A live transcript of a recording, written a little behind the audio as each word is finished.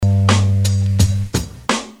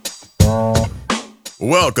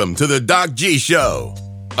Welcome to the Doc G Show,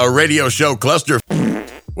 a radio show cluster.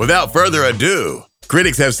 Without further ado,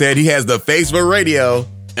 critics have said he has the face for radio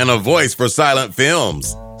and a voice for silent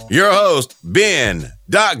films. Your host, Ben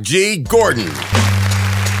Doc G Gordon.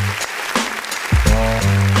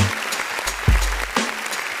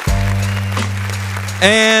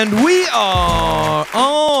 And we are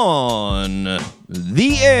on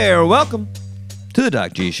the air. Welcome to the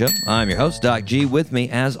Doc G Show. I'm your host, Doc G. With me,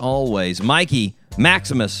 as always, Mikey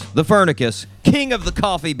Maximus, the Furnicus, king of the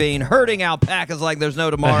coffee bean, herding alpacas like there's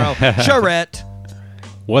no tomorrow, Charette.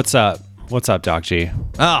 What's up? What's up, Doc G?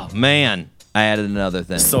 Oh, man. I added another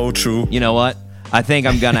thing. So true. You know what? I think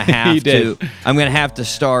I'm going to have to. I'm going to have to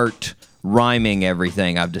start rhyming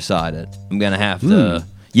everything, I've decided. I'm going to have to.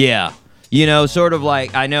 Yeah. You know, sort of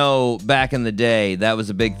like, I know back in the day, that was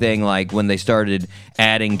a big thing, like when they started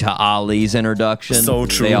adding to Ali's introduction. So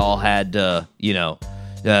true. They all had to,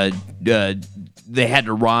 they had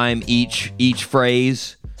to rhyme each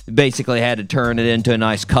phrase. Basically had to turn it into a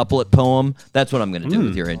nice couplet poem. That's what I'm going to do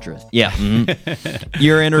with your interest. Yeah.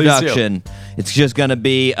 Your introduction, it's just going to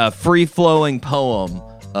be a free-flowing poem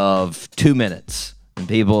of 2 minutes. And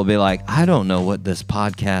people will be like, I don't know what this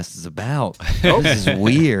podcast is about. This is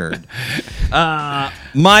weird.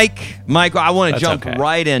 Mike, I want to jump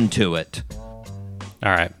right into it.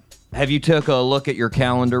 All right. Have you took a look at your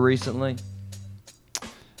calendar recently?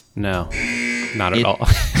 No, not at all.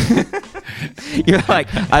 You're like,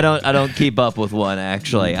 I don't keep up with one,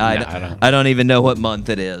 actually. I don't even know what month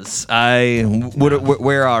it is.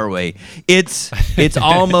 Where are we? It's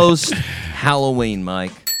almost Halloween,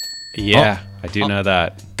 Mike. Yeah, I do know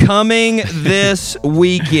that. Coming this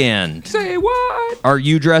weekend. Say what? Are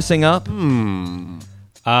you dressing up?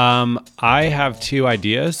 I have two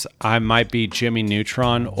ideas. I might be Jimmy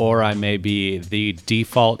Neutron, or I may be the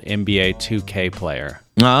default NBA 2K player.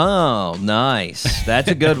 Oh, nice. That's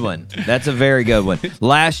a good one. That's a very good one.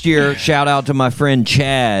 Last year, shout out to my friend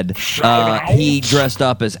Chad. He dressed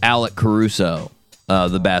up as Alec Caruso,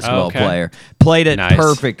 the basketball player. Played it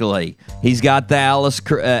perfectly. He's got the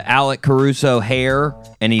Alec Caruso hair,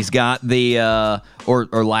 and he's got the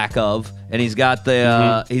or lack of, and he's got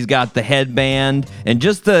the headband, and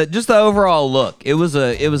just the overall look. It was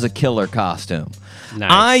a killer costume.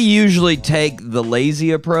 Nice. I usually take the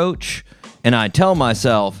lazy approach. And I tell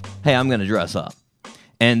myself, hey, I'm going to dress up.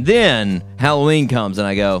 And then Halloween comes and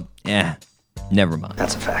I go, never mind.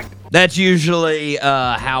 That's a fact. That's usually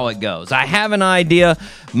how it goes. I have an idea.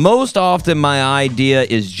 Most often my idea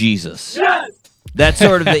is Jesus. Yes! That's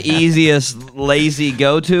sort of the easiest lazy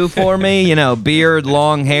go-to for me. You know, beard,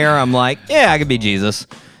 long hair. I'm like, I could be Jesus.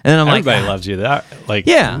 And then I'm Everybody loves you. That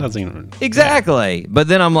exactly. But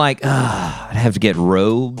then I'm like, I'd have to get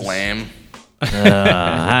robes. Blam.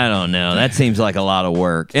 I don't know. That seems like a lot of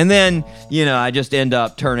work. And then, I just end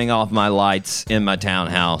up turning off my lights in my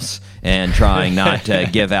townhouse and trying not to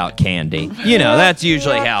give out candy. That's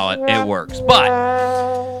usually how it works.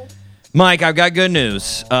 But, Mike, I've got good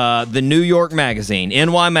news. The New York Magazine,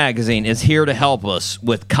 NY Magazine, is here to help us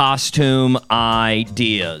with costume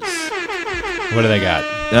ideas. What do they got?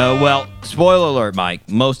 Well, spoiler alert, Mike,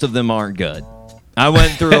 most of them aren't good. I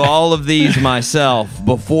went through all of these myself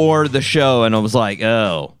before the show, and I was like,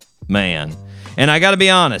 oh, man. And I got to be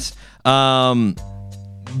honest,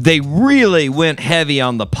 they really went heavy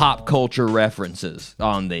on the pop culture references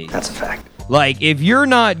on these. That's a fact. Like, if you're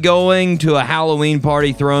not going to a Halloween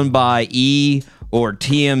party thrown by E or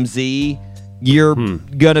TMZ, you're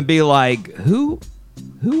going to be like, who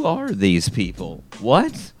are these people?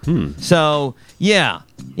 What? So, yeah.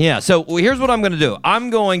 So here's what I'm going to do. I'm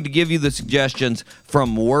going to give you the suggestions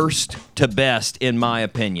from worst to best, in my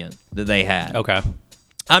opinion, that they had. Okay.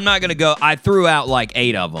 I'm not going to go. I threw out like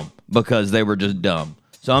 8 of them because they were just dumb.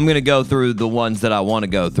 So I'm going to go through the ones that I want to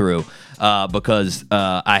go through because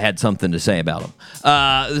I had something to say about them.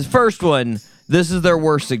 The first one, this is their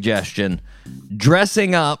worst suggestion.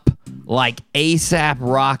 Dressing up like A$AP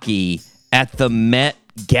Rocky at the Met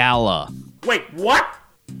Gala. Wait, what?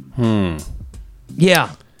 Yeah.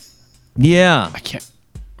 I can't.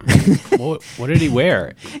 What did he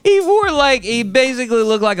wear? He basically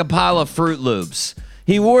looked like a pile of Fruit Loops.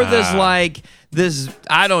 He wore this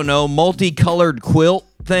I don't know, multicolored quilt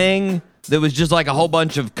thing that was just like a whole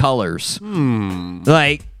bunch of colors.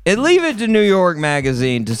 Like, and leave it to New York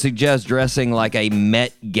Magazine to suggest dressing like a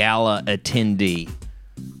Met Gala attendee.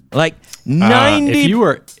 Like 90.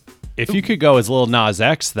 If you could go as Lil Nas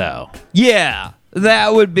X, though. Yeah.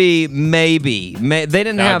 That would be maybe. They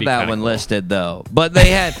didn't have that one listed, though. But they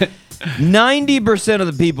had 90% of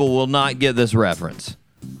the people will not get this reference.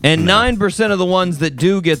 And 9% of the ones that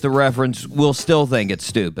do get the reference will still think it's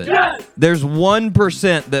stupid. Yes! There's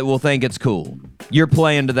 1% that will think it's cool. You're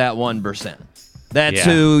playing to that 1%. That's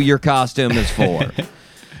who your costume is for.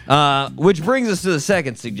 Which brings us to the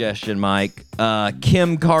second suggestion, Mike.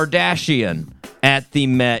 Kim Kardashian at the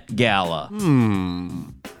Met Gala.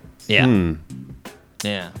 Yeah.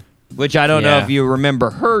 Yeah. Which I don't know if you remember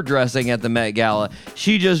her dressing at the Met Gala.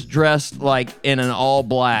 She just dressed like in an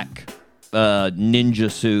all-black ninja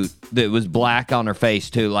suit that was black on her face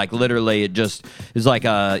too. Like literally it just is like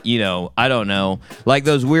a, I don't know, like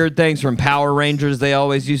those weird things from Power Rangers they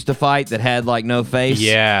always used to fight that had like no face.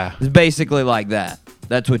 Yeah. It's basically like that.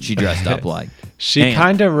 That's what she dressed up like. She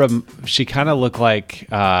kind of looked like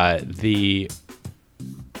the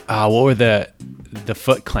what were the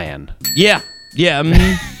Foot Clan? Yeah.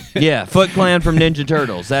 Yeah, Foot Clan from Ninja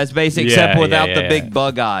Turtles. That's basic, except without the big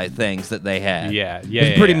bug eye things that they had.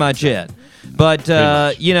 That's pretty much it. But,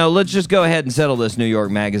 let's just go ahead and settle this, New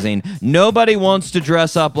York Magazine. Nobody wants to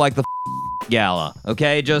dress up like the gala,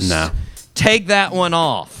 okay? Just take that one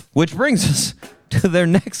off. Which brings us to their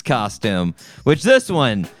next costume, which this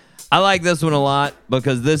one, I like this one a lot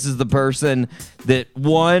because this is the person that,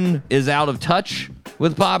 one, is out of touch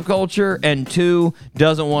with pop culture, and two,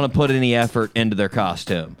 doesn't want to put any effort into their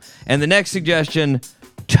costume. And the next suggestion,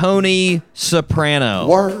 Tony Soprano.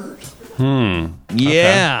 Word.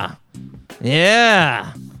 Yeah.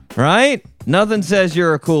 Yeah. Right? Nothing says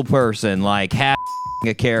you're a cool person like a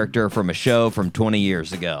character from a show from 20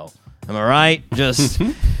 years ago. Am I right? Just,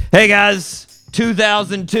 hey guys,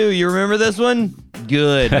 2002, you remember this one?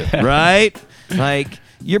 Good, right? Like,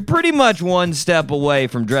 you're pretty much one step away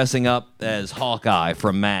from dressing up as Hawkeye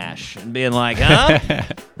from MASH and being like, huh?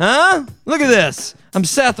 Huh? Look at this. I'm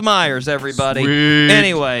Seth Meyers, everybody. Sweet.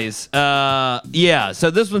 Anyways, so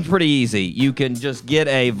this one's pretty easy. You can just get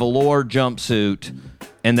a velour jumpsuit,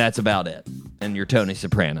 and that's about it. And you're Tony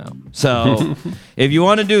Soprano. So if you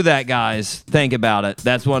want to do that, guys, think about it.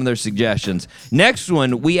 That's one of their suggestions. Next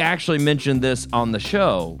one, we actually mentioned this on the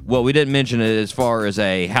show. Well, we didn't mention it as far as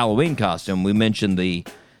a Halloween costume. We mentioned the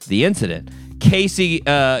incident. Casey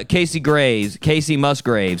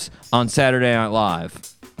Musgraves on Saturday Night Live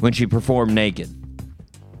when she performed naked.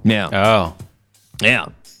 Yeah. Oh. Yeah.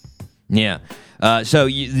 Yeah. So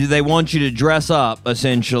they want you to dress up,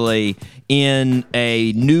 essentially, in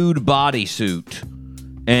a nude bodysuit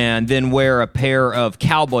and then wear a pair of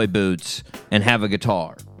cowboy boots and have a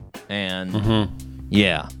guitar. And,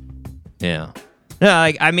 yeah. No,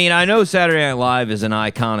 I know Saturday Night Live is an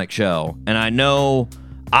iconic show, and I know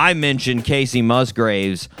I mentioned Casey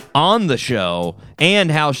Musgraves on the show and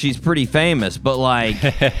how she's pretty famous, but, like...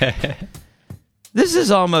 This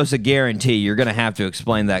is almost a guarantee you're going to have to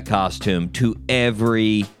explain that costume to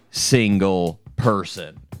every single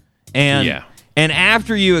person. And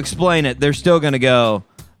after you explain it, they're still going to go,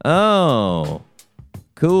 oh,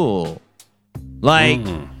 cool. Like,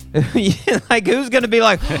 like who's going to be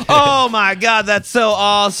like, oh my God, that's so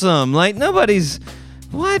awesome. Like, nobody's,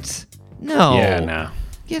 what? No. Yeah, no.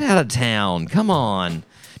 Get out of town. Come on.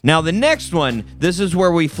 Now, the next one, this is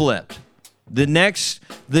where we flipped. The next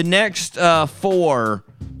four,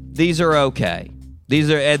 these are okay. These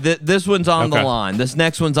are this one's on the line. This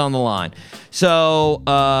next one's on the line. So,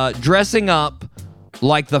 dressing up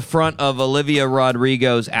like the front of Olivia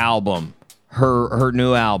Rodrigo's album, her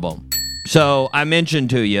new album. So I mentioned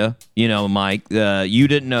to you, Mike, you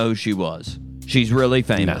didn't know who she was. She's really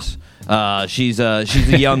famous. No. She's a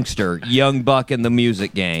youngster, young buck in the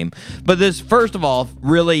music game. But this, first of all,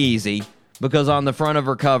 really easy. Because on the front of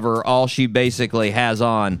her cover, all she basically has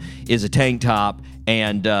on is a tank top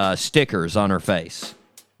and stickers on her face.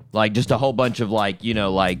 Like, just a whole bunch of, like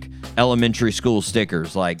elementary school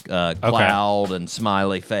stickers, like cloud and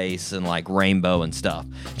smiley face and, like, rainbow and stuff.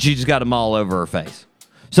 She just got them all over her face.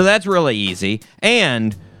 So that's really easy.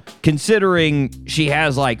 And considering she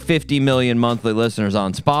has, like, 50 million monthly listeners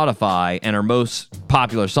on Spotify and her most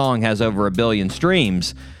popular song has over 1 billion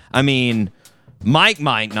streams, I mean... Mike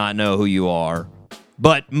might not know who you are,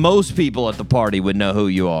 but most people at the party would know who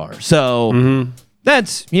you are. So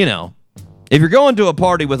that's, if you're going to a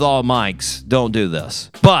party with all mics, don't do this.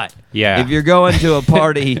 But if you're going to a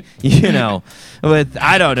party, with,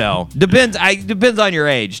 I don't know, depends on your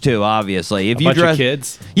age too, obviously. If you dress, of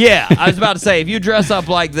kids? Yeah, I was about to say, if you dress up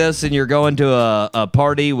like this and you're going to a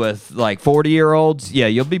party with like 40-year-olds, yeah,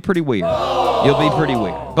 you'll be pretty weird. You'll be pretty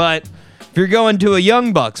weird. But if you're going to a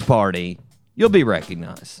Young Bucks party, you'll be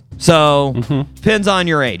recognized. So, depends on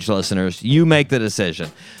your age, listeners. You make the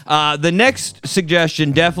decision. The next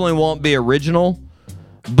suggestion definitely won't be original,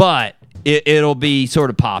 but it'll be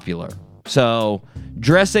sort of popular. So,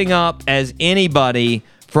 dressing up as anybody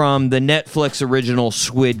from the Netflix original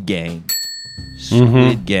Squid Game.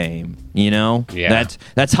 Squid Game, you know? Yeah.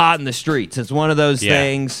 That's hot in the streets. It's one of those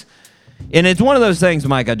things. And it's one of those things,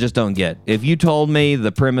 Mike, I just don't get. If you told me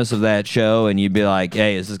the premise of that show and you'd be like,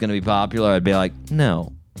 hey, is this going to be popular? I'd be like,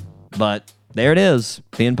 no. But there it is,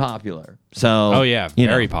 being popular. So,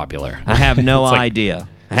 very popular. I have no idea.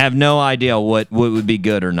 I have no idea what would be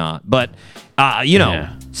good or not. But,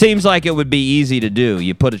 seems like it would be easy to do.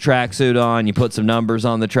 You put a tracksuit on, you put some numbers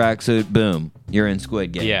on the tracksuit, boom, you're in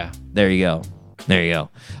Squid Game. Yeah. There you go.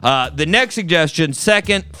 The next suggestion,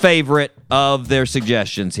 second favorite of their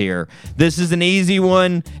suggestions here. This is an easy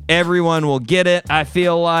one. Everyone will get it, I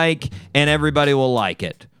feel like, and everybody will like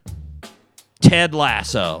it. Ted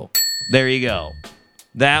Lasso. There you go.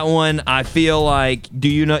 That one, I feel like, do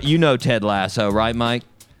you know Ted Lasso, right, Mike?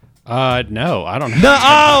 No, I don't know. No,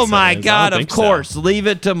 oh my God! Of course, leave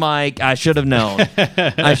it to Mike. I should have known.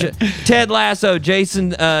 Ted Lasso,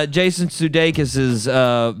 Jason Sudeikis'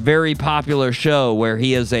 very popular show where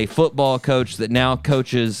he is a football coach that now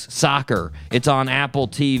coaches soccer. It's on Apple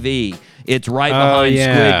TV. It's right behind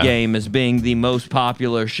Squid Game as being the most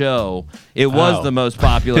popular show. It was the most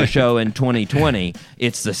popular show in 2020.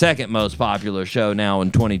 It's the second most popular show now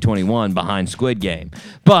in 2021 behind Squid Game.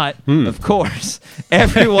 But, of course,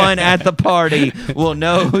 everyone at the party will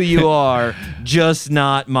know who you are, just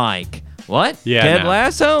not Mike. What? Yeah, Ted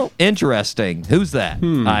Lasso? Interesting. Who's that?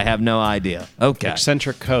 I have no idea. Okay.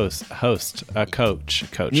 Eccentric coach. He's a coach. He's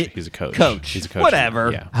a coach. He's a coach.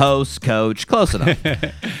 Whatever. Yeah. Host, coach. Close enough.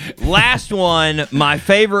 Last one, my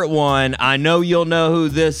favorite one. I know you'll know who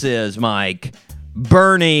this is, Mike.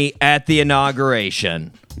 Bernie at the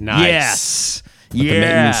inauguration. Nice.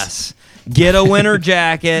 Yes. Get a winter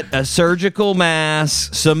jacket, a surgical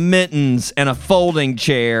mask, some mittens, and a folding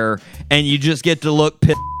chair, and you just get to look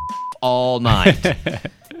pissed all night.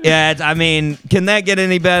 Can that get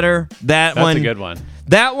any better? That's a good one.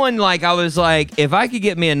 That one, I was like, if I could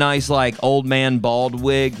get me a nice, old man bald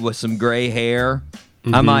wig with some gray hair,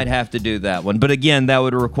 I might have to do that one. But again, that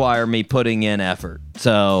would require me putting in effort.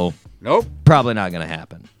 So, nope. Probably not going to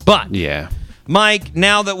happen. But, yeah. Mike,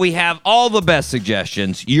 now that we have all the best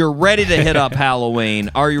suggestions, you're ready to hit up Halloween.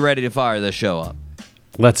 Are you ready to fire this show up?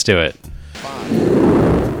 Let's do it.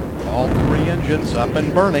 5. All 3 engines up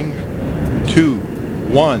and burning. 2,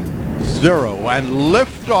 1, 0, and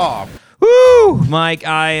lift off. Woo! Mike,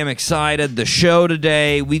 I am excited. The show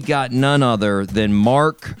today, we've got none other than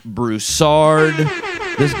Marc Broussard.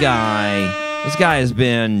 This guy has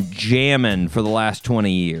been jamming for the last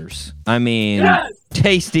 20 years. I mean,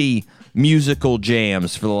 tasty musical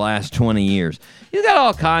jams for the last 20 years. He's got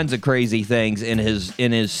all kinds of crazy things on his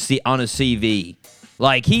CV.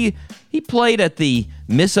 Like he played at the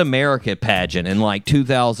Miss America pageant in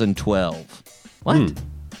 2012. What?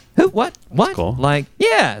 Who? What? That's cool.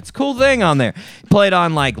 It's a cool thing on there. Played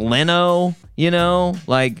on Leno, who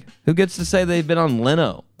gets to say they've been on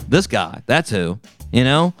Leno? This guy. That's who.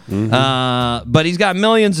 But he's got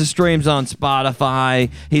millions of streams on Spotify.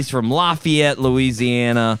 He's from Lafayette,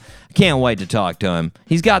 Louisiana. Can't wait to talk to him.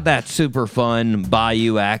 He's got that super fun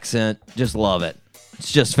Bayou accent. Just love it.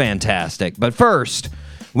 It's just fantastic. But first,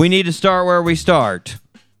 we need to start where we start.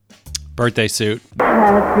 Birthday suit.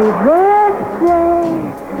 Happy birthday,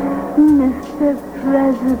 Mr.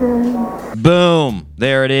 President. Boom.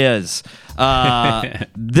 There it is.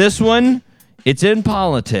 This one, it's in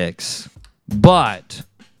politics, but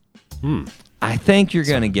I think you're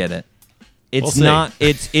going to get it. It's not.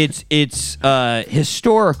 It's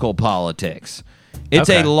historical politics. It's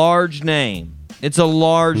a large name. It's a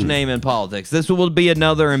large name in politics. This will be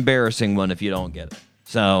another embarrassing one if you don't get it.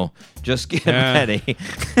 So just get ready.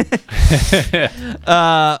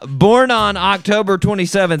 Born on October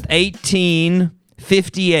 27th,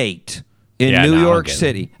 1858 in New York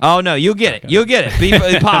City. Oh, no, you'll get it. You'll get it. Be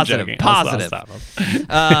positive. Positive.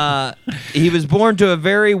 He was born to a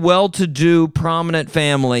very well-to-do, prominent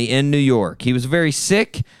family in New York. He was very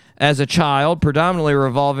sick as a child, predominantly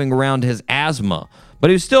revolving around his asthma, but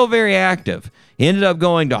he was still very active. He ended up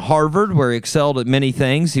going to Harvard, where he excelled at many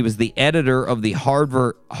things. He was the editor of the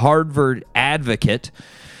Harvard Advocate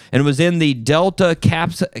and was in the Delta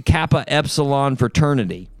Kappa Epsilon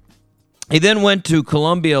fraternity. He then went to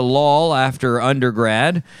Columbia Law after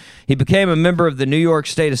undergrad. He became a member of the New York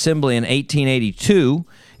State Assembly in 1882.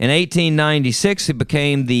 In 1896, he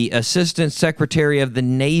became the Assistant Secretary of the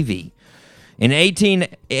Navy. In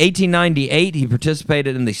 1898, he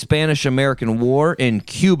participated in the Spanish-American War in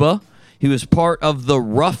Cuba. He was part of the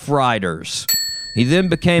Rough Riders. He then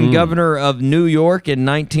became governor of New York in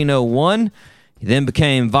 1901. He then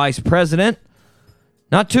became vice president.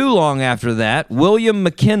 Not too long after that, William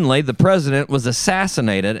McKinley, the president, was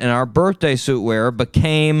assassinated, and our birthday suit wearer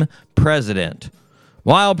became president.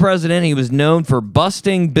 While president, he was known for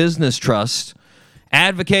busting business trusts,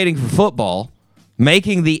 advocating for football,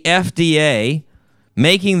 making the FDA,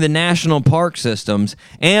 making the national park systems,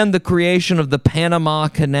 and the creation of the Panama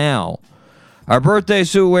Canal. Our birthday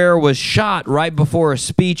suit wearer was shot right before a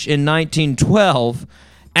speech in 1912.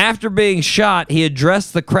 After being shot, he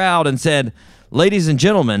addressed the crowd and said, "Ladies and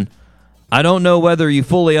gentlemen, I don't know whether you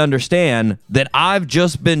fully understand that I've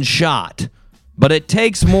just been shot, but it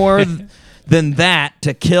takes more than that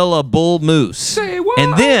to kill a bull moose." Say what?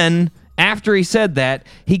 And then, after he said that,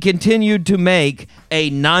 he continued to make a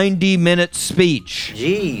 90-minute speech.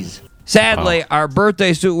 Jeez. Sadly, our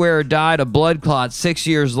birthday suit wearer died of blood clots 6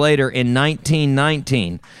 years later in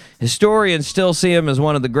 1919. Historians still see him as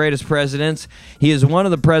one of the greatest presidents. He is one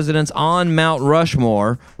of the presidents on Mount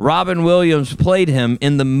Rushmore. Robin Williams played him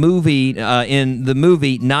in the movie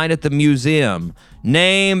Night at the Museum.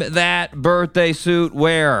 Name that birthday suit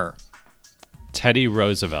wearer. Teddy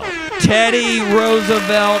Roosevelt. Teddy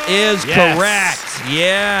Roosevelt is Yes. correct.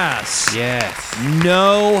 Yes. Yes.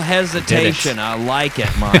 No hesitation. I like it,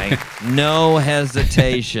 Mike. No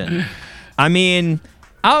hesitation. I mean,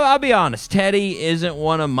 I'll be honest. Teddy isn't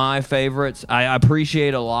one of my favorites. I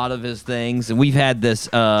appreciate a lot of his things. And we've had this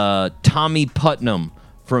Tommy Putnam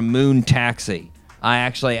from Moon Taxi. I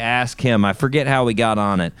actually asked him, I forget how we got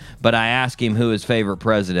on it, but I asked him who his favorite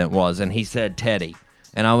president was, and he said Teddy.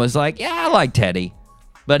 And I was like, yeah, I like Teddy.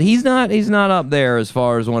 But he's not up there as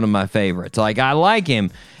far as one of my favorites. Like, I like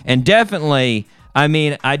him. And definitely, I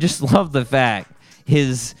mean, I just love the fact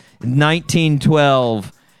his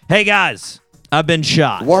 1912, hey guys, I've been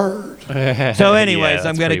shot. Word. So anyways, Yeah,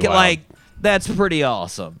 I'm going to pretty get, wild. like, that's pretty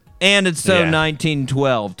awesome. And it's so Yeah.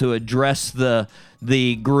 1912 to address the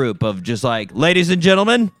group of just like, ladies and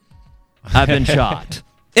gentlemen, I've been shot.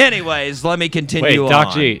 Anyways, let me continue Wait, on.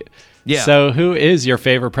 Doc G. Yeah. So who is your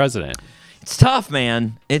favorite president? It's tough,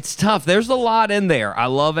 man. It's tough. There's a lot in there. I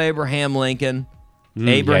love Abraham Lincoln.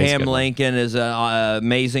 Abraham good one. Lincoln is an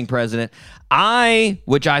amazing president.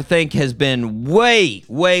 Which I think has been way,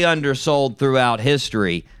 way undersold throughout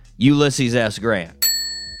history, Ulysses S. Grant.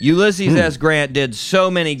 Ulysses S. Grant did so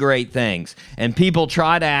many great things, and people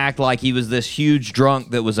try to act like he was this huge drunk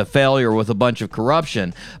that was a failure with a bunch of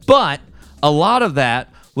corruption. But a lot of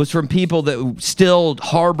that was from people that still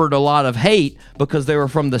harbored a lot of hate because they were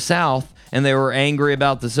from the South and they were angry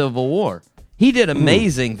about the Civil War. He did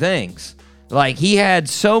amazing things. Like, he had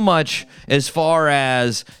so much as far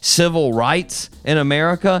as civil rights in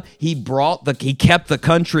America. He kept the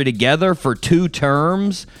country together for 2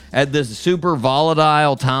 terms at this super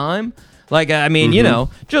volatile time. Like, I mean, you know,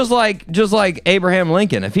 just like Abraham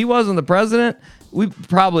Lincoln. If he wasn't the president, we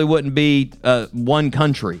probably wouldn't be one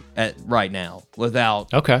country right now without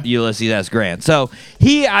Ulysses S. Grant. So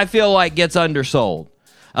he, I feel like, gets undersold.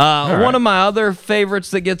 One of my other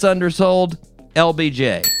favorites that gets undersold,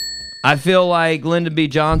 LBJ. I feel like Lyndon B.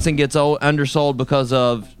 Johnson gets undersold because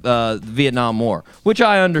of the Vietnam War, which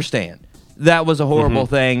I understand. That was a horrible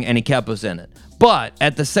thing, and he kept us in it. But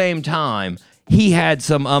at the same time, he had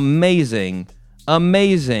some amazing,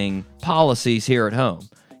 amazing policies here at home.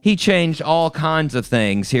 He changed all kinds of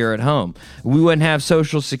things here at home. We wouldn't have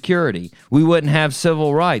Social Security. We wouldn't have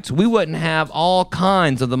civil rights. We wouldn't have all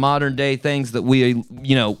kinds of the modern day things that we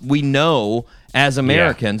know as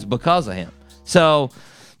Americans because of him. So,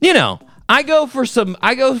 you know, I go for some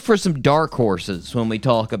dark horses when we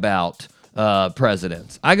talk about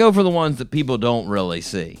presidents. I go for the ones that people don't really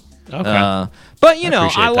see. Okay. But you know,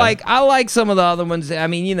 appreciate that. I like some of the other ones. I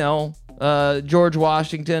mean, you know, George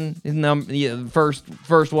Washington,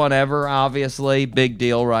 first one ever, obviously, big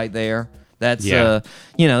deal right there. That's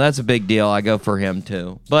that's a big deal. I go for him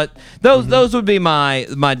too. But those would be my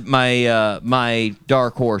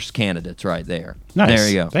dark horse candidates right there. Nice. There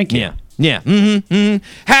you go. Thank you. Yeah.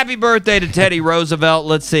 Happy birthday to Teddy Roosevelt.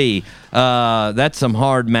 Let's see. That's some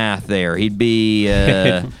hard math there. He'd be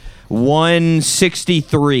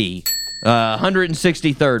 163.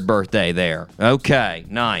 163rd birthday there. Okay,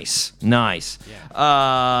 nice.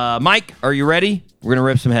 Yeah. Mike, are you ready? We're gonna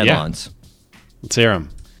rip some headlines. Let's hear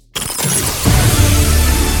them.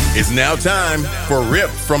 It's now time for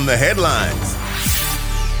Rip from the Headlines.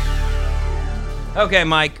 Okay,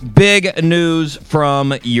 Mike. Big news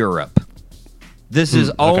from Europe. This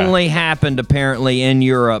has only happened apparently in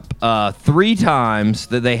Europe 3 times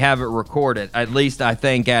that they have it recorded. At least I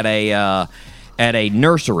think at a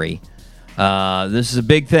nursery. This is a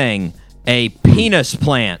big thing. A penis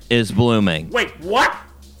plant is blooming. Wait, what?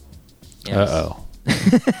 Yes. Uh-oh.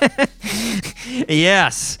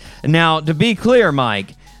 Yes. Now, to be clear,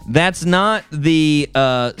 Mike, that's not the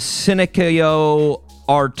Synechio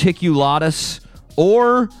articulatus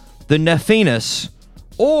or the Nephinus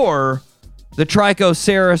or the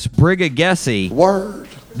Trichoceros brighagesi. Word.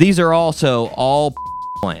 These are also all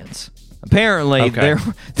plants. Apparently, Okay.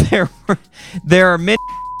 there are many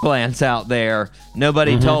plants out there.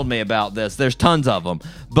 Nobody told me about this. There's tons of them.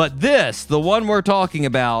 But this, the one we're talking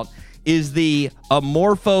about, is the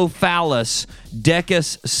Amorphophallus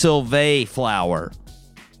Decus sylvae flower.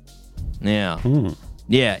 Yeah.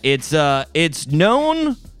 Yeah, it's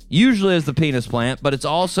known usually as the penis plant, but it's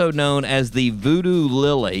also known as the voodoo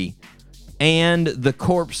lily and the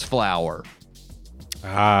corpse flower.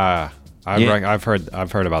 I've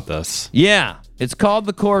heard about this. Yeah, it's called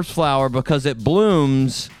the corpse flower because it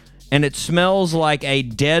blooms and it smells like a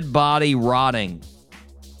dead body rotting,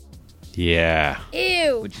 Yeah.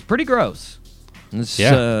 Ew. which is pretty gross.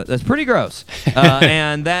 Yeah. That's pretty gross.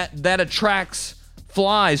 And that attracts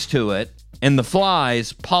flies to it, and the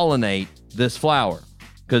flies pollinate this flower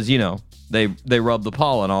because, you know, they rub the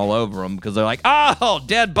pollen all over them because they're like, oh,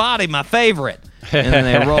 dead body, my favorite. And then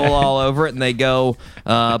they roll all over it and they go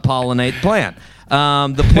pollinate the plant.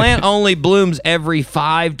 The plant only blooms every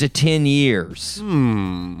 5 to 10 years.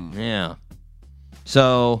 Yeah.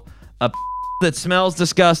 So a that smells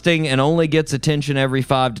disgusting and only gets attention every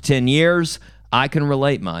 5 to 10 years, I can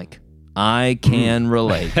relate, Mike. I can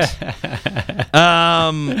relate.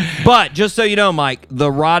 But just so you know, Mike,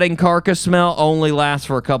 the rotting carcass smell only lasts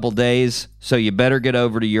for a couple days, so you better get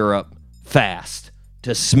over to Europe fast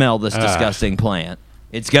to smell this disgusting plant.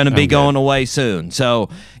 It's going to be going away soon. So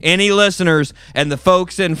any listeners and the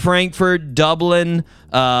folks in Frankfurt, Dublin,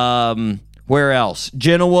 where else?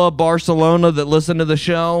 Genoa, Barcelona that listen to the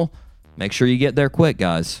show, make sure you get there quick,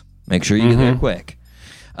 guys. Make sure you get there quick.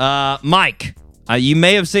 Mike, you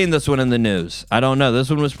may have seen this one in the news. I don't know. This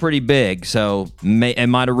one was pretty big, so it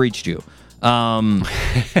might have reached you.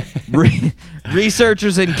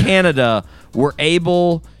 Researchers in Canada were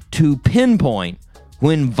able to pinpoint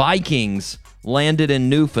when Vikings landed in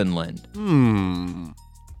Newfoundland.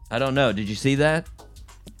 I don't know. Did you see that?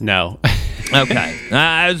 No. Okay.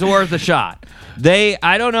 It was worth a shot.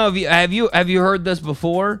 I don't know if have you heard this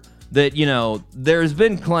before? That, you know, there's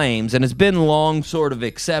been claims, and it's been long sort of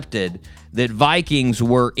accepted, that Vikings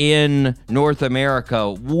were in North America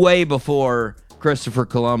way before Christopher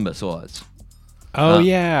Columbus was. Oh,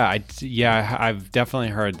 I've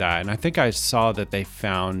definitely heard that. And I think I saw that they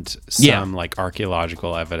found some like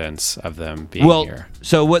archaeological evidence of them being here.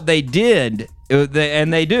 So what they did,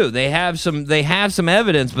 they have some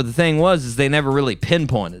evidence, but the thing is they never really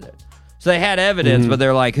pinpointed it. So they had evidence, but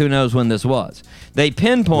they're like, who knows when this was? They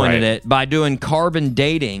pinpointed it by doing carbon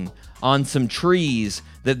dating on some trees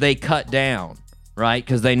that they cut down, right?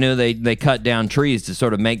 Because they knew they cut down trees to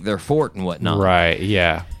sort of make their fort and whatnot. Right,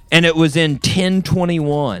 yeah. And it was in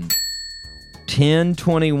 1021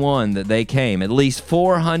 that they came, at least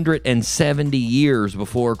 470 years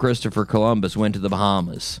before Christopher Columbus went to the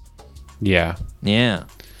Bahamas. Yeah. Yeah.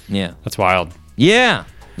 That's wild. Yeah.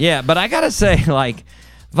 But I got to say, like,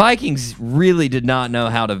 Vikings really did not know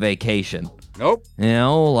how to vacation. Nope. You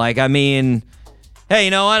know, like, I mean, hey,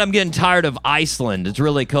 you know what? I'm getting tired of Iceland. It's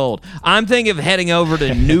really cold. I'm thinking of heading over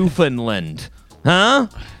to Newfoundland. Huh?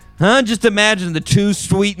 Just imagine the 2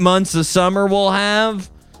 sweet months of summer we'll have.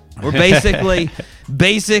 We're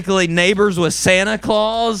basically neighbors with Santa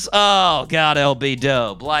Claus. Oh, God, it'll be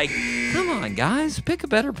dope. Like, come on, guys. Pick a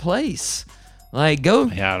better place. Like, go.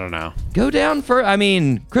 Yeah, I don't know. Go down for. I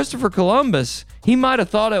mean, Christopher Columbus, he might have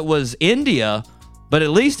thought it was India, but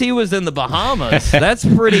at least he was in the Bahamas. That's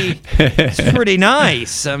pretty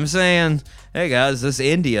nice. I'm saying, hey guys, this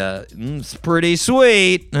India, it's pretty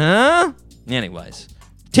sweet, huh? Anyways,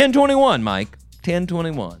 1021, Mike.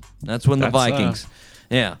 1021. That's when the Vikings.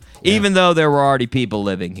 Yeah. Even though there were already people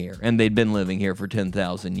living here, and they'd been living here for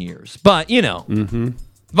 10,000 years, but you know,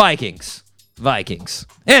 Vikings.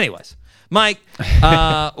 Anyways. Mike,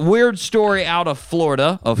 weird story out of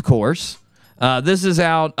Florida, of course. This is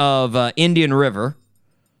out of Indian River.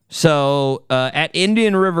 So at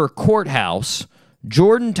Indian River Courthouse,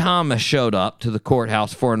 Jordan Thomas showed up to the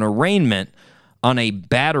courthouse for an arraignment on a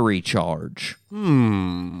battery charge.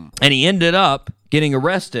 And he ended up getting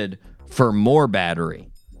arrested for more battery.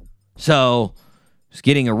 So he's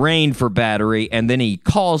getting arraigned for battery, and then he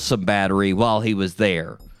caused some battery while he was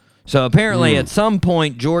there. So apparently at some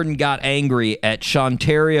point, Jordan got angry at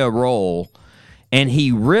Shantaria Roll, and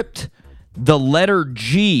he ripped the letter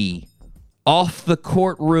G off the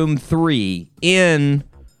courtroom 3 in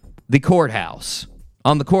the courthouse.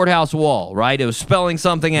 on the courthouse wall, right? It was spelling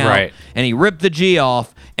something out, right. And he ripped the G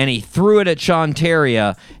off, and he threw it at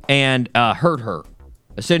Shantaria and hurt her.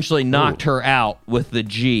 Essentially knocked her out with the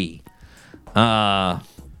G.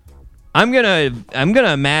 I'm gonna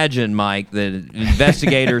imagine, Mike, that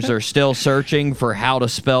investigators are still searching for how to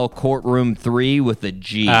spell courtroom 3 with a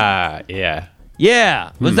G. Yeah.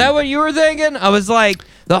 Yeah. Was that what you were thinking? I was like,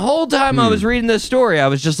 the whole time I was reading this story, I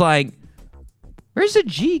was just like, where's the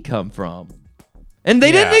G come from? And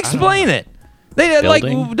they didn't explain it. They did, like,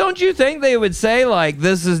 don't you think they would say, like,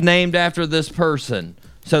 this is named after this person?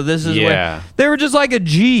 So this is what they were just like a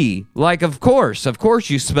G. Like, of course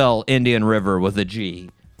you spell Indian River with a G.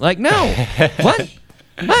 Like, no. What?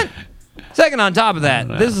 Second, on top of that,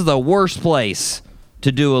 this is the worst place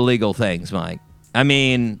to do illegal things, Mike. I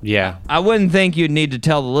mean, I wouldn't think you'd need to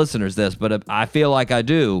tell the listeners this, but I feel like I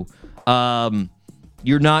do.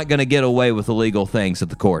 You're not going to get away with illegal things at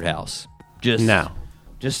the courthouse. Just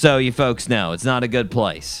so you folks know, it's not a good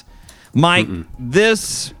place. Mike,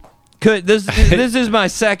 this is my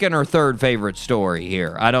second or third favorite story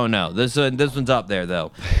here. I don't know. This one's up there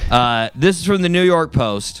though. This is from the New York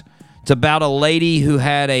Post. It's about a lady who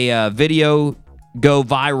had a video go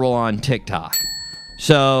viral on TikTok.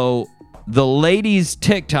 So the lady's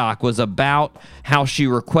TikTok was about how she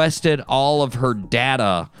requested all of her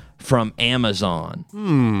data from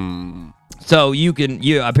Amazon. So you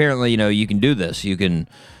apparently you can do this. You can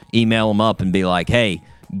email them up and be like, "Hey,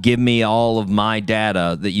 give me all of my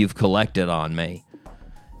data that you've collected on me."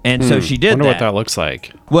 And so she did that. I wonder what that looks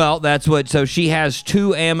like. Well, so she has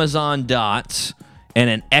 2 Amazon Dots and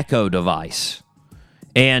an Echo device.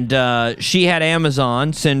 And she had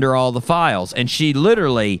Amazon send her all the files. And she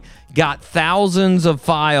literally got thousands of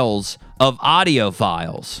files, of audio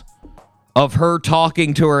files, of her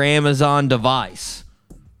talking to her Amazon device,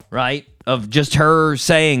 right? Of just her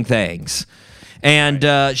saying things.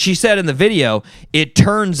 And she said in the video, it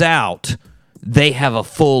turns out they have a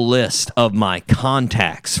full list of my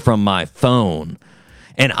contacts from my phone,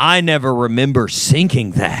 and I never remember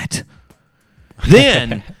syncing that.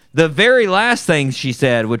 Then, the very last thing she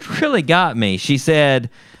said, which really got me, she said,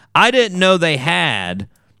 I didn't know they had.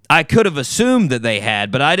 I could have assumed that they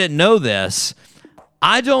had, but I didn't know this.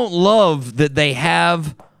 I don't love that they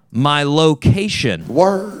have my location.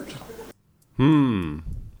 Word.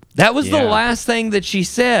 That was the last thing that she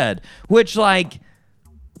said, which, like,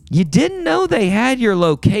 you didn't know they had your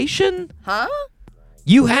location? Huh?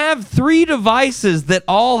 You have 3 devices that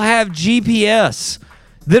all have GPS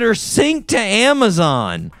that are synced to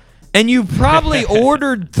Amazon, and you probably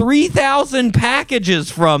ordered 3,000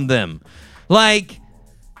 packages from them. Like,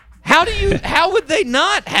 how would they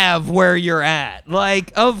not have where you're at?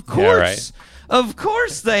 Like, of course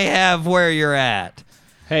they have where you're at.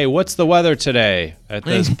 Hey, what's the weather today at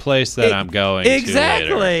this place that I'm going to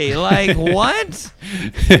exactly. Like, what?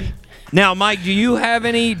 Now, Mike, do you have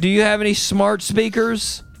any smart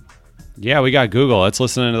speakers? Yeah, we got Google. Let's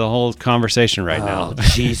listen to the whole conversation right now. Oh,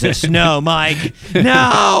 Jesus. No, Mike.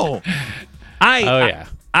 No.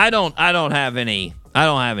 I don't have any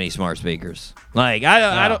smart speakers. Like,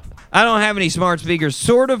 I don't have any smart speakers,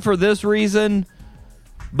 sort of for this reason,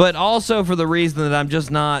 but also for the reason that I'm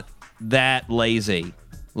just not that lazy.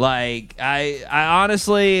 Like, I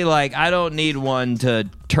honestly, like, I don't need one to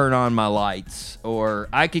turn on my lights, or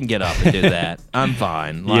I can get up and do that. I'm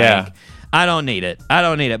fine. Like, I don't need it.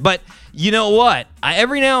 But you know what?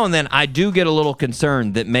 Every now and then I do get a little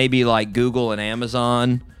concerned that maybe, like, Google and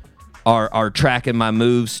Amazon are tracking my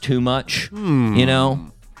moves too much. You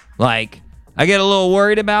know? Like, I get a little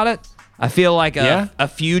worried about it. I feel like a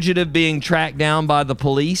fugitive being tracked down by the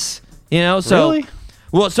police. You know? So, really?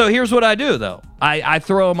 Well, so here's what I do, though. I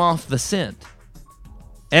throw them off the scent.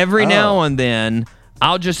 Every now and then,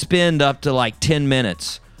 I'll just spend up to like 10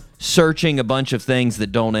 minutes searching a bunch of things that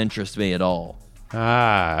don't interest me at all.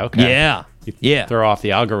 Okay. Yeah. Throw off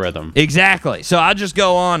the algorithm. Exactly. So I'll just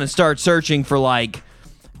go on and start searching for like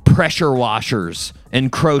pressure washers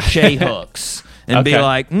and crochet hooks. And be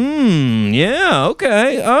like,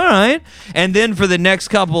 okay, all right. And then for the next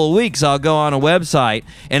couple of weeks, I'll go on a website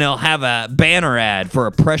and it'll have a banner ad for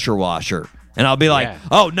a pressure washer. And I'll be like,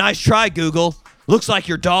 oh, nice try, Google. Looks like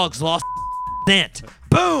your dog's lost scent.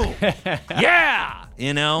 Boom. Yeah.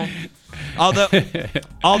 You know?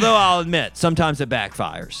 Although I'll admit, sometimes it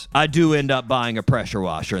backfires. I do end up buying a pressure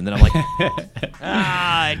washer, and then I'm like,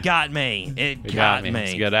 it got me. It got me.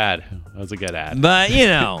 It's a good ad. That was a good ad. But you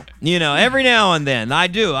know, every now and then I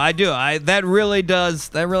do. That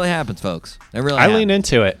really happens, folks. That really happens.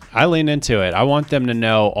 I lean into it. I want them to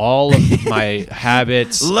know all of my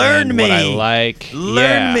habits. Learn and me. What I like.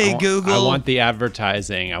 Learn me, Google. I want the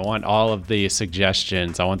advertising. I want all of the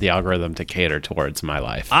suggestions. I want the algorithm to cater towards my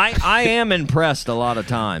life. I am impressed a lot of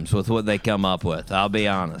times with what they come up with. I'll be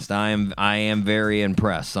honest. I am very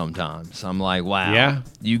impressed sometimes. I'm like, wow. Yeah.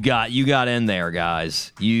 You got in there,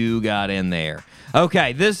 guys. You got in there.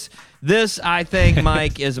 Okay, this I think,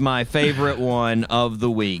 Mike, is my favorite one of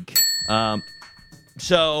the week.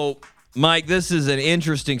 So, Mike, this is an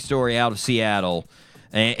interesting story out of Seattle.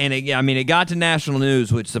 And it got to national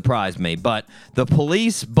news, which surprised me. But the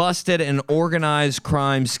police busted an organized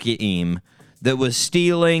crime scheme that was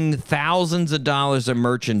stealing thousands of dollars of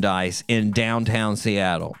merchandise in downtown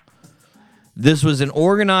Seattle. This was an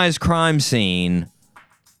organized crime scene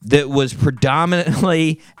that was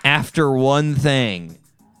predominantly after one thing: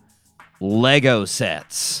 Lego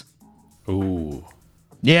sets. Ooh.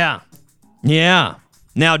 Yeah.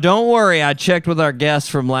 Now, don't worry. I checked with our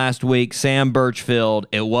guest from last week, Sam Birchfield.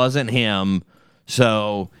 It wasn't him,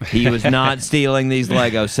 so he was not stealing these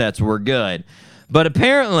Lego sets. We're good. But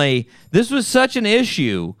apparently, this was such an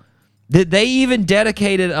issue that they even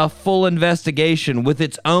dedicated a full investigation with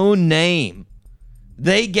its own name.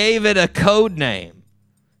 They gave it a code name.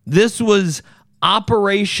 This was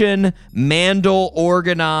Operation Mandel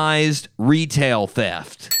Organized Retail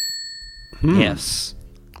Theft. Yes.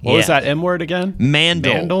 What was that M word again?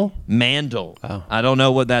 Mandel. Oh. I don't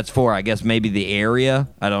know what that's for. I guess maybe the area.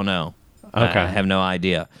 I don't know. Okay. I have no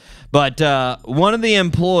idea. But one of the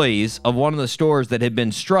employees of one of the stores that had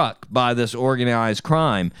been struck by this organized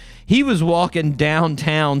crime, he was walking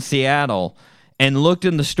downtown Seattle and looked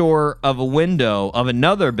in the store of a window of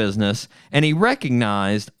another business, and he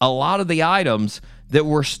recognized a lot of the items that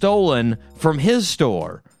were stolen from his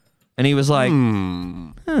store. And he was like,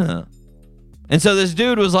 huh. And so this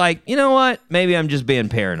dude was like, you know what? Maybe I'm just being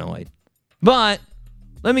paranoid. But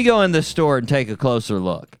let me go in this store and take a closer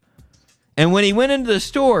look. And when he went into the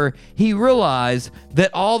store, he realized that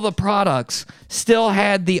all the products still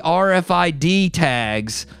had the RFID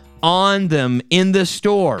tags on them in the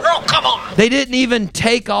store. Oh, come on! They didn't even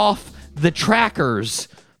take off the trackers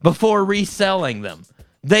before reselling them.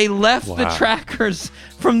 They left the trackers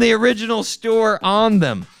from the original store on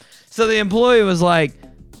them. So the employee was like,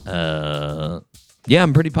 yeah,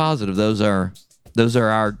 I'm pretty positive those are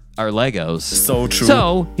our Legos. So true.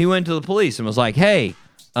 So he went to the police and was like, hey,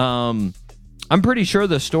 I'm pretty sure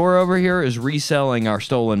the store over here is reselling our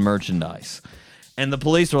stolen merchandise. And the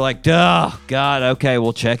police were like, duh, God, okay,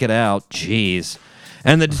 we'll check it out. Jeez.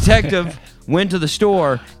 And the detective went to the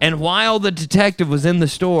store, and while the detective was in the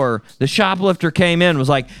store, the shoplifter came in and was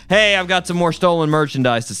like, hey, I've got some more stolen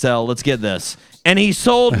merchandise to sell. Let's get this. And he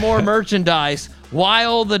sold more merchandise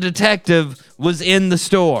while the detective was in the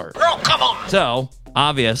store. Oh, come on! So,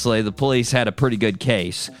 obviously, the police had a pretty good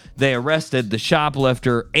case. They arrested the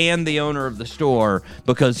shoplifter and the owner of the store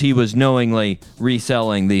because he was knowingly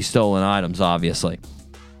reselling these stolen items, obviously.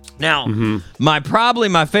 Now, my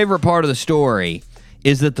favorite part of the story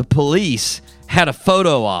is that the police had a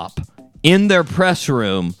photo op in their press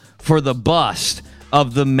room for the bust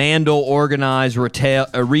of the Mandel organized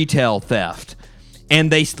retail theft.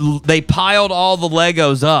 And they piled all the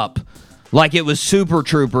Legos up like it was Super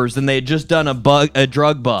Troopers and they had just done a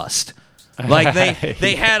drug bust. Like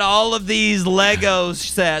they had all of these Lego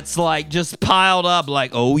sets like just piled up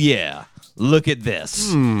like, oh yeah, look at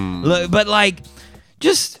this. Look, but like,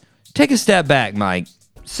 just take a step back, Mike.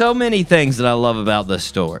 So many things that I love about this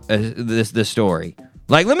story. This story.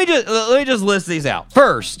 Like, let me just list these out.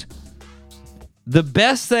 First, the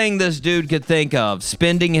best thing this dude could think of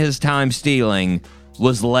spending his time stealing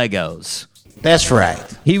was Legos. That's right.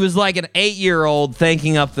 He was like an 8-year-old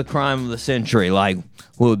thinking up the crime of the century. Like,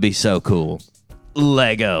 what would be so cool?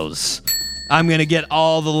 Legos. I'm going to get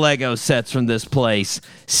all the Lego sets from this place,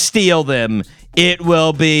 steal them. It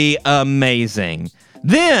will be amazing.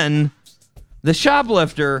 Then, the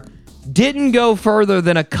shoplifter didn't go further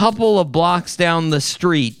than a couple of blocks down the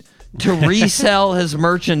street to resell his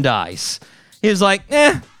merchandise. He was like,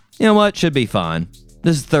 you know what? Should be fine.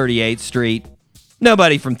 This is 38th Street.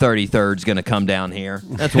 Nobody from 33rd is going to come down here.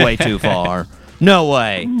 That's way too far. No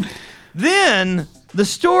way. Then, the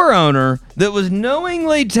store owner that was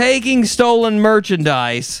knowingly taking stolen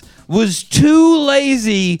merchandise was too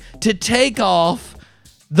lazy to take off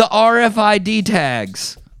the RFID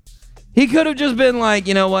tags. He could have just been like,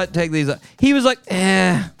 you know what, take these. He was like,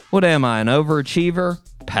 what am I, an overachiever?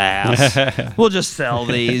 Pass. We'll just sell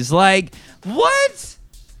these. Like, what?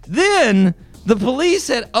 Then the police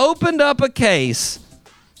had opened up a case.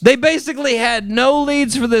 They basically had no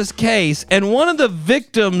leads for this case, and one of the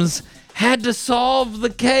victims had to solve the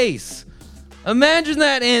case. Imagine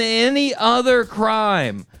that in any other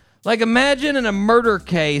crime. Like, imagine in a murder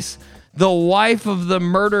case, the wife of the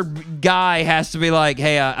murdered guy has to be like,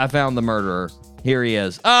 hey, I found the murderer. Here he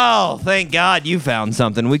is. Oh, thank God you found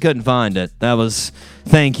something. We couldn't find it.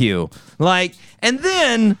 Thank you. Like, and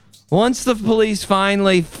then once the police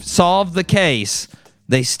finally solved the case,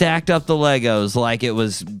 they stacked up the Legos like it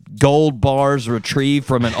was gold bars retrieved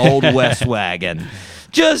from an old West wagon.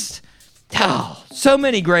 Just, so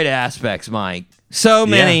many great aspects, Mike. So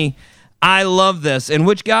many. Yeah. I love this. And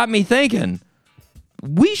which got me thinking,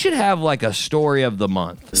 we should have like a story of the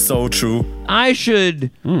month. So true. I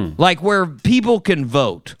should, like where people can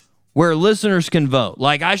vote, where listeners can vote.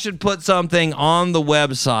 Like I should put something on the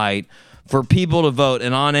website for people to vote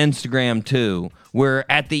and on Instagram too, where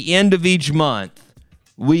at the end of each month,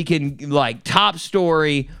 we can like top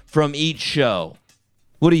story from each show.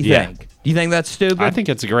 What do you think? Do you think that's stupid? I think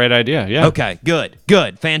it's a great idea. Yeah. Okay,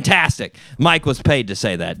 good. Fantastic. Mike was paid to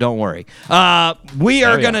say that. Don't worry. We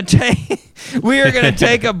are going to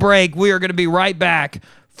take a break. We are going to be right back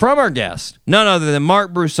from our guest, none other than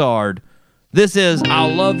Marc Broussard. This is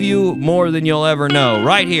I'll Love You More Than You'll Ever Know,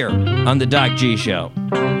 right here on the Doc G Show.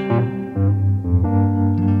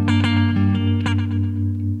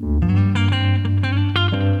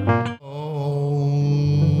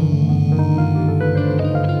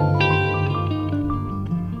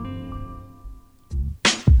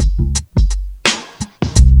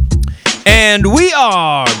 And we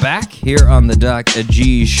are back here on the Doc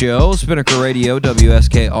G Show. Spinnaker Radio,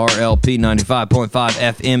 WSKRLP 95.5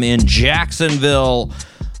 FM in Jacksonville,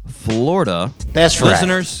 Florida. That's right.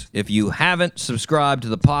 Listeners, if you haven't subscribed to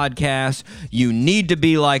the podcast, you need to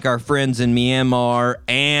be like our friends in Myanmar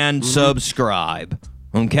and subscribe.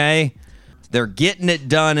 Okay? They're getting it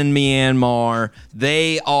done in Myanmar.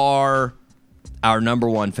 They are our number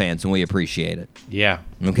one fans, and we appreciate it. Yeah.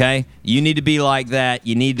 Okay? You need to be like that.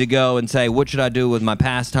 You need to go and say, what should I do with my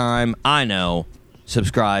pastime? I know.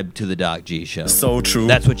 Subscribe to the Doc G Show. So true.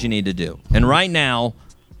 That's what you need to do. And right now,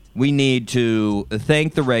 we need to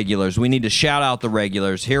thank the regulars. We need to shout out the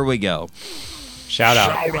regulars. Here we go. Shout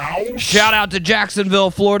out. Shout out to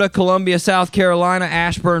Jacksonville, Florida, Columbia, South Carolina,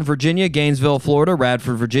 Ashburn, Virginia, Gainesville, Florida,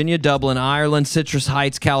 Radford, Virginia, Dublin, Ireland, Citrus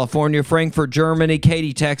Heights, California, Frankfurt, Germany,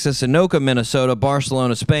 Katy, Texas, Anoka, Minnesota,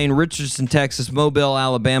 Barcelona, Spain, Richardson, Texas, Mobile,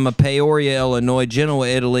 Alabama, Peoria, Illinois, Genoa,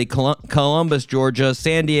 Italy, Columbus, Georgia,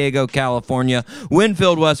 San Diego, California,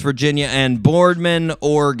 Winfield, West Virginia, and Boardman,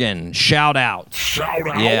 Oregon. Shout out.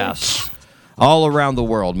 Yes. All around the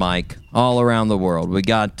world, Mike. All around the world. We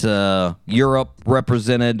got Europe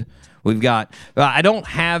represented. We've got... I don't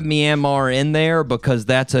have Myanmar in there because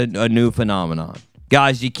that's a new phenomenon.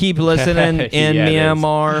 Guys, you keep listening in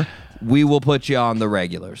Myanmar, we will put you on the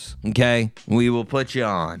regulars. Okay? We will put you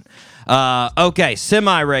on. Okay,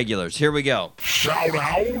 semi-regulars. Here we go.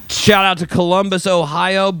 Shout out to Columbus,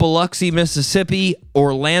 Ohio, Biloxi, Mississippi,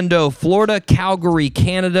 Orlando, Florida, Calgary,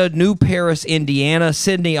 Canada, New Paris, Indiana,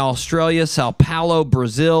 Sydney, Australia, Sao Paulo,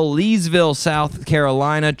 Brazil, Leesville, South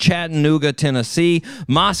Carolina, Chattanooga, Tennessee,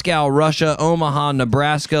 Moscow, Russia, Omaha,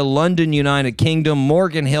 Nebraska, London, United Kingdom,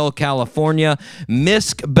 Morgan Hill, California,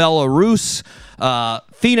 Minsk, Belarus,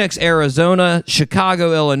 Phoenix, Arizona,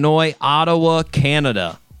 Chicago, Illinois, Ottawa,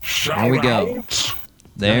 Canada. There we go.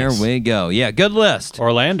 There we go. Yeah, good list.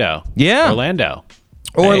 Orlando. Yeah. Orlando.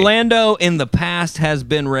 Orlando in the past has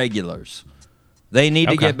been regulars. They need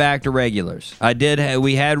to get back to regulars.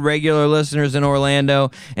 We had regular listeners in Orlando,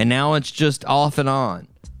 and now it's just off and on.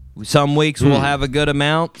 Some weeks we'll have a good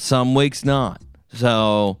amount, some weeks not.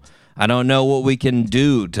 So I don't know what we can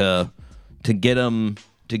do to get them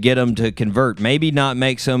to convert. Maybe not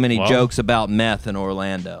make so many jokes about meth in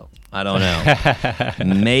Orlando. I don't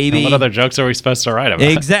know. Maybe. What other jokes are we supposed to write about?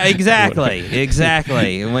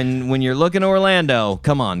 Exactly. When you're looking at Orlando,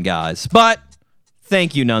 come on, guys. But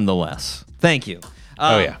thank you nonetheless. Thank you.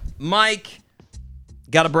 Mike,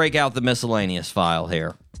 got to break out the miscellaneous file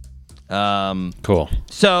here. Cool.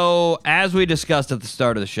 So, as we discussed at the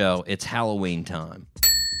start of the show, it's Halloween time.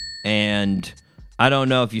 And I don't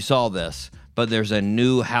know if you saw this, but there's a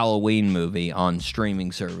new Halloween movie on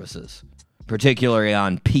streaming services. Particularly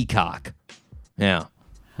on Peacock. Yeah.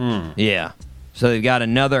 Yeah. So they've got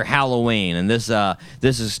another Halloween, and this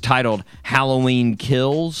is titled Halloween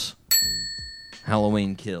Kills.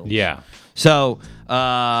 Halloween Kills. Yeah. So,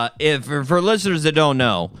 if for listeners that don't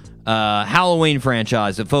know, Halloween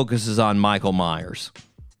franchise that focuses on Michael Myers.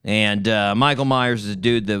 And Michael Myers is a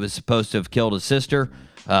dude that was supposed to have killed his sister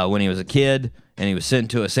when he was a kid, and he was sent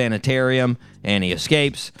to a sanitarium, and he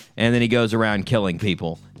escapes, and then he goes around killing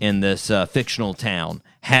people in this fictional town,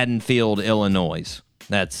 Haddonfield, Illinois.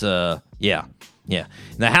 That's, yeah.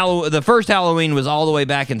 The first Halloween was all the way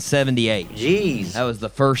back in 78. Jeez. That was the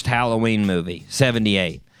first Halloween movie,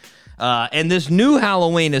 78. And this new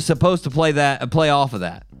Halloween is supposed to play off of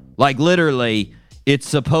that. Like, literally, it's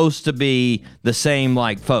supposed to be the same,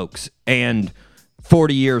 like, folks, and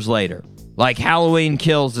 40 years later. Like, Halloween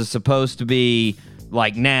Kills is supposed to be,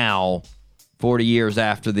 like, now, 40 years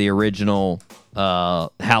after the original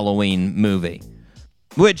Halloween movie.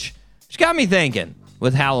 Which got me thinking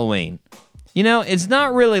with Halloween. You know, it's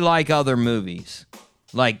not really like other movies,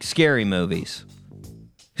 like scary movies.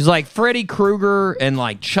 Because, like, Freddy Krueger and,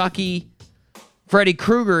 like, Chucky, Freddy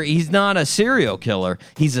Krueger, he's not a serial killer.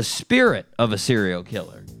 He's a spirit of a serial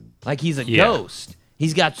killer. Like, he's a ghost.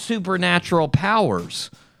 He's got supernatural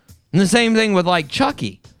powers. And the same thing with, like,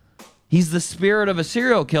 Chucky. He's the spirit of a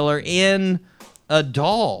serial killer in a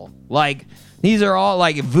doll. Like, these are all,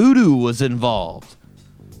 like, voodoo was involved.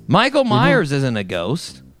 Michael Myers isn't a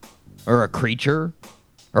ghost or a creature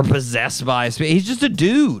or possessed by a spirit. He's just a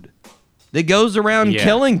dude that goes around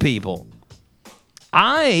killing people.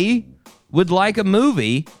 I would like a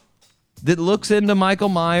movie that looks into Michael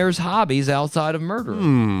Myers' hobbies outside of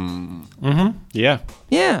murdering. Yeah.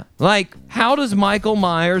 Yeah. Like, how does Michael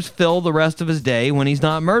Myers fill the rest of his day when he's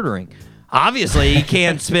not murdering? Obviously, he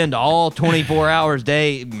can't spend all 24 hours a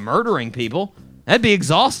day murdering people. That'd be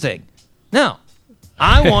exhausting. No.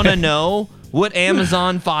 I want to know what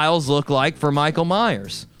Amazon files look like for Michael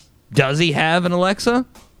Myers. Does he have an Alexa?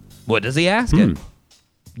 What does he ask it?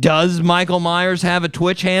 Does Michael Myers have a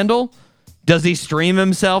Twitch handle? Does he stream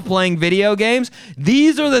himself playing video games?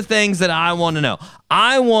 These are the things that I want to know.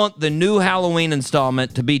 I want the new Halloween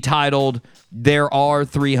installment to be titled, There Are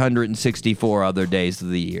 364 Other Days of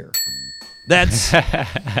the Year. That's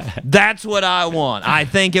what I want. I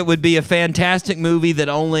think it would be a fantastic movie that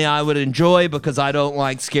only I would enjoy because I don't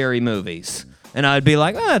like scary movies. And I'd be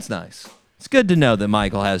like, oh, that's nice. It's good to know that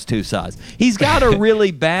Michael has two sides. He's got a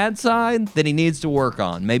really bad side that he needs to work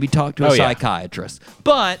on. Maybe talk to a psychiatrist.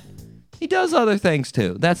 But he does other things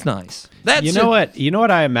too. That's nice. You know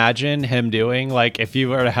what I imagine him doing? Like, if you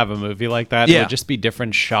were to have a movie like that, it would just be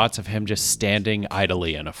different shots of him just standing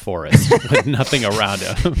idly in a forest with nothing around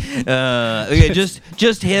him.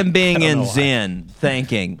 Just him being in Zen,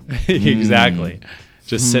 thinking. Exactly.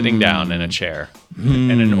 Just sitting down in a chair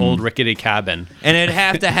in an old rickety cabin. And it'd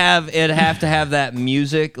have to have that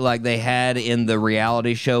music like they had in the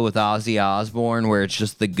reality show with Ozzy Osbourne, where it's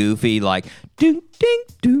just the goofy like ding ding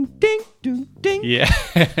ding ding ding ding. Yeah.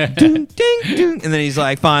 Ding ding ding. And then he's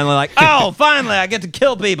like finally like, oh, finally I get to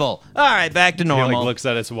kill people. All right, back to normal. He like looks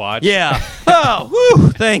at his watch. Yeah. Oh, whew,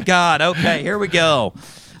 thank God. Okay, here we go.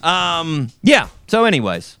 Yeah. So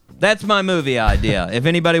anyways, that's my movie idea. If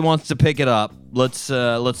anybody wants to pick it up, let's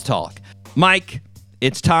talk. Mike,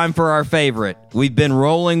 it's time for our favorite. We've been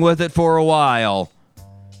rolling with it for a while.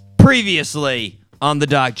 Previously on the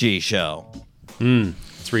Doc G Show.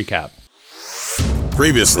 Let's recap.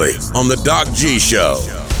 Previously on the Doc G Show.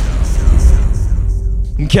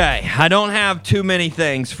 Okay, I don't have too many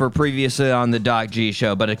things for previously on the Doc G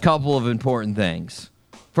Show, but a couple of important things.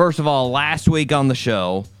 First of all, last week on the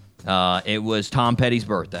show, it was Tom Petty's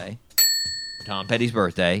birthday.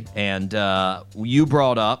 And you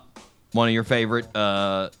brought up one of your favorite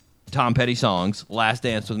Tom Petty songs, Last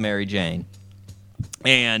Dance with Mary Jane.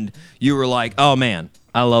 And you were like, oh man,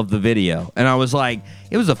 I love the video. And I was like,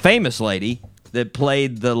 it was a famous lady that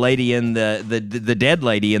played the lady in the dead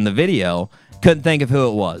lady in the video. Couldn't think of who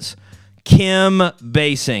it was. Kim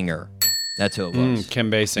Basinger. That's who it was.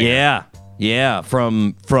 Kim Basinger. Yeah,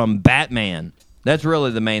 from Batman. That's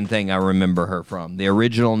really the main thing I remember her from. The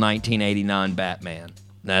original 1989 Batman.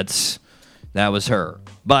 That was her.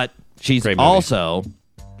 But she's also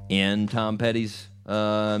in Tom Petty's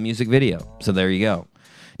music video. So there you go.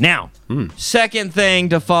 Now, second thing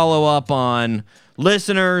to follow up on,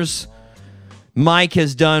 listeners, Mike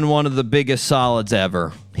has done one of the biggest solids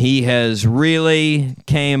ever. He has really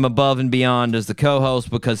came above and beyond as the co-host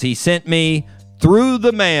because he sent me through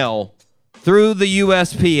the mail, through the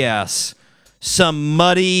USPS, some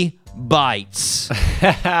Muddy Bites.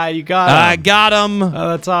 You got them. I got them. Oh,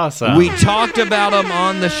 that's awesome. We talked about them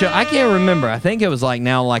on the show. I can't remember. I think it was like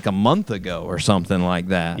a month ago or something like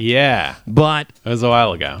that. Yeah. But it was a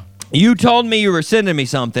while ago. You told me you were sending me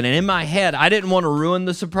something, and in my head, I didn't want to ruin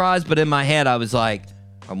the surprise, but in my head, I was like,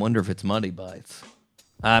 I wonder if it's Muddy Bites.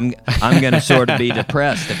 I'm going to sort of be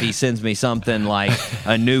depressed if he sends me something like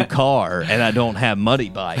a new car and I don't have Muddy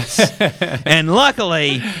Bites. And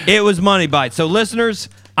luckily, it was Muddy Bites. So listeners,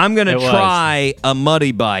 I'm going to try a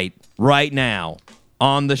Muddy Bite right now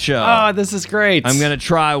on the show. Oh, this is great. I'm going to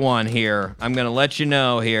try one here. I'm going to let you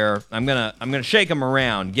know here. I'm going to shake them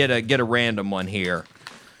around. Get a random one here.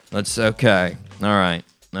 Okay. All right.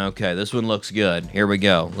 Okay, this one looks good. Here we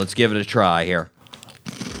go. Let's give it a try here.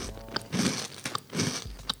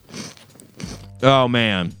 Oh,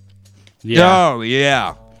 man. Yeah. Oh,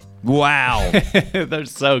 yeah. Wow. They're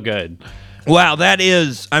so good. Wow, that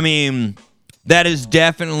is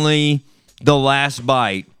definitely the last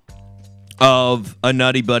bite of a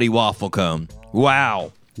Nutty Buddy waffle cone.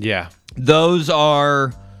 Wow. Yeah. Those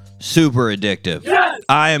are super addictive. Yes!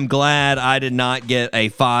 I am glad I did not get a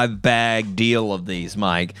 5-bag deal of these,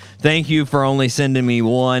 Mike. Thank you for only sending me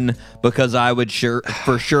one, because I would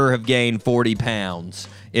for sure have gained 40 pounds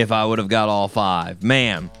if I would have got all 5.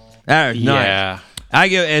 Man, that is nice. Yeah. I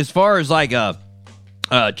give, as far as like a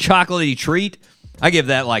chocolatey treat, I give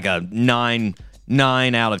that like a 9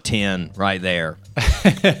 out of 10 right there.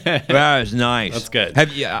 That is nice. That's good.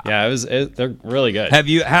 Yeah, they're really good. Have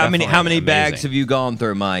you how many Amazing. bags have you gone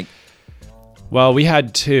through, Mike? Well, we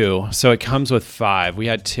had 2, so it comes with 5. We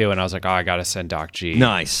had 2, and I was like, oh, I gotta send Doc G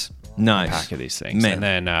Nice. a pack of these things. Man.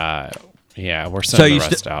 And then we're sending the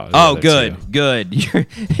rest out. Oh, good.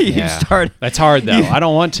 You started. That's hard though. I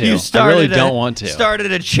don't want to. I really don't want to.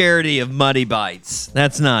 Started a charity of Muddy Bites.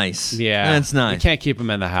 That's nice. Yeah, that's nice. You can't keep them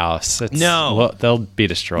in the house. No, they'll be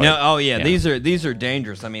destroyed. No, oh yeah, these are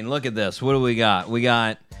dangerous. I mean, look at this. What do we got?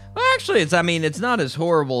 Well, actually, it's not as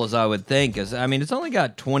horrible as I would think. It's only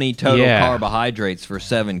got 20 total carbohydrates for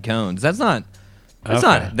 7 cones. That's not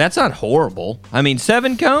horrible.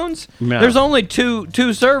 7 cones? No. There's only two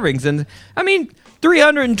servings, and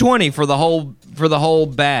 320 for the whole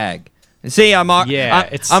bag. See, I'm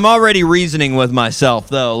already reasoning with myself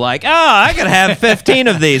though, like, I could have 15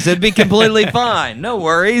 of these. It'd be completely fine. No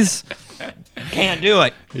worries. Can't do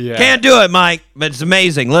it. Yeah. Can't do it, Mike. But it's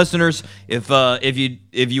amazing, listeners. If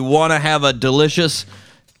you want to have a delicious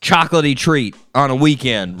chocolatey treat on a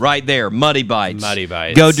weekend, right there, Muddy Bites. Muddy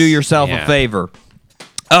Bites. Go do yourself a favor.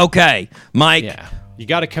 Okay, Mike. Yeah. You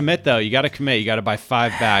got to commit though. You got to buy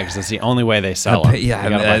 5 bags. That's the only way they sell them. Yeah, you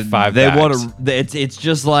got to buy 5 they bags. want to. It's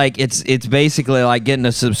just like it's basically like getting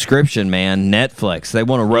a subscription, man. Netflix. They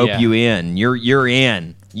want to rope you in. You're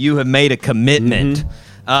in. You have made a commitment.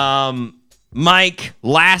 Mm-hmm. Mike,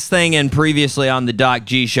 last thing, and previously on the Doc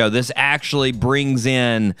G Show, this actually brings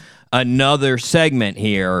in another segment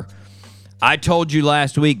here. I told you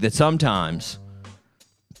last week that sometimes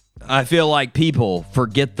I feel like people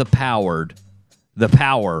forget the power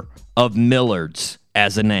of Millard's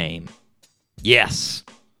as a name. Yes.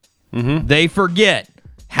 Mm-hmm. They forget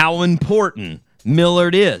how important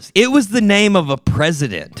Millard is. It was the name of a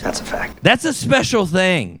president. That's a fact. That's a special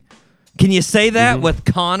thing. Can you say that with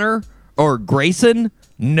Connor or Grayson?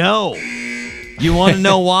 No. You want to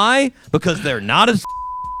know why? Because they're not as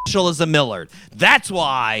special as a Millard. That's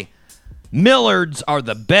why Millards are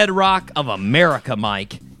the bedrock of America,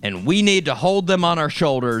 Mike, and we need to hold them on our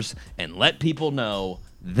shoulders and let people know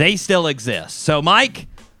they still exist. So, Mike,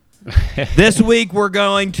 this week we're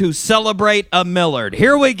going to celebrate a Millard.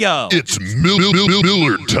 Here we go. It's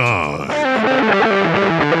Millard time.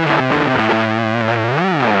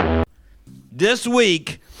 This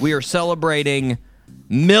week we are celebrating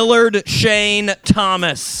Millard Shane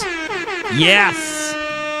Thomas.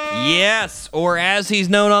 Yes, or as he's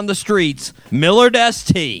known on the streets, Millard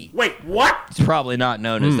ST. Wait, what? It's probably not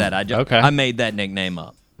known as that. I made that nickname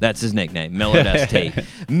up. That's his nickname, Millard ST.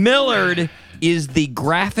 Millard is the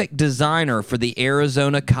graphic designer for the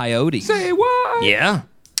Arizona Coyotes. Say what? Yeah.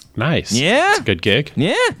 Nice. Yeah. It's a good gig.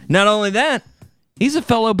 Yeah. Not only that, he's a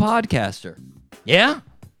fellow podcaster. Yeah.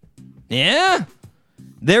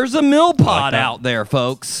 There's a mill pod out there,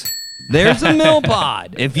 folks. There's a mill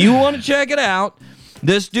pod. If you want to check it out,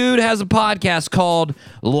 this dude has a podcast called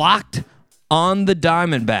Locked on the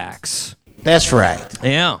Diamondbacks. That's right.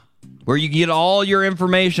 Yeah. Where you get all your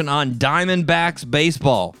information on Diamondbacks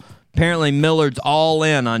baseball. Apparently, Millard's all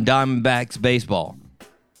in on Diamondbacks baseball.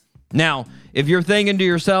 Now, if you're thinking to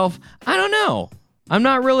yourself, I don't know, I'm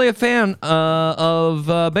not really a fan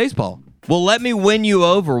of baseball. Well, let me win you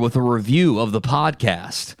over with a review of the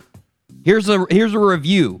podcast. Here's a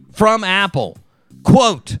review from Apple.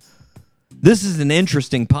 Quote, "This is an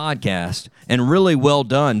interesting podcast and really well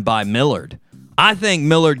done by Millard. I think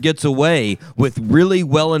Millard gets away with really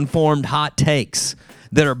well-informed hot takes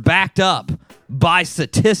that are backed up by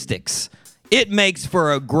statistics. It makes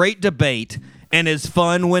for a great debate and is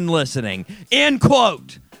fun when listening. End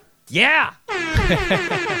quote. Yeah.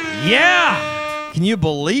 Yeah. Can you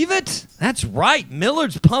believe it? That's right.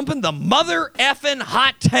 Millard's pumping the mother effing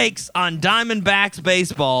hot takes on Diamondbacks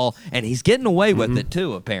baseball, and he's getting away with it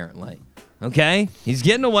too, apparently. Okay? He's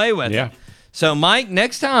getting away with it. So, Mike,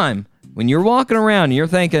 next time when you're walking around and you're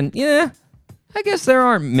thinking, yeah, I guess there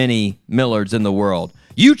aren't many Millards in the world,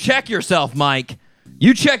 you check yourself, Mike.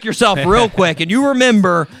 You check yourself real quick, and you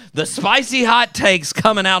remember the spicy hot takes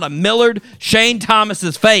coming out of Millard Shane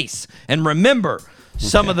Thomas's face. And remember,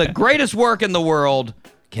 some of the greatest work in the world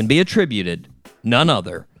can be attributed, none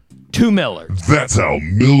other, to Millard. That's how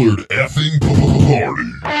Millard effing party.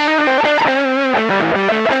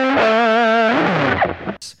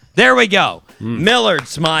 There we go.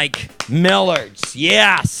 Millards, Mike. Millards.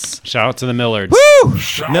 Yes. Shout out to the Millards. Woo!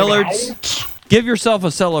 Millards. Give yourself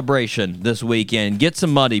a celebration this weekend. Get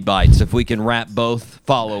some Muddy Bites if we can wrap both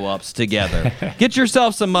follow-ups together. Get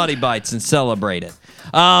yourself some Muddy Bites and celebrate it.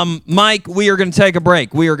 Mike, we are going to take a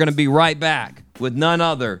break. We are going to be right back with none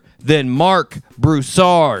other than Mark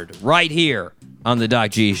Broussard right here on the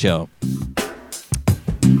Doc G Show.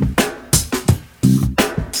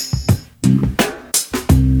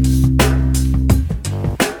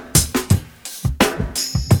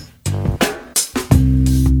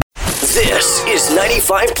 This is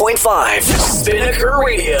 95.5 Spinnaker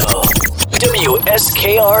Radio.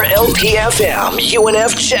 WSKR-LP-FM,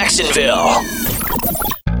 UNF Jacksonville.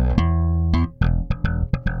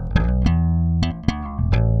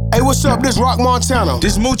 Hey, what's up? This Rock Montana.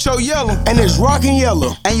 This Mucho Yellow. And this Rockin'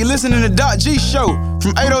 Yellow. And you're listening to Doc G Show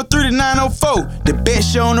from 803 to 904. The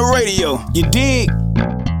best show on the radio. You dig?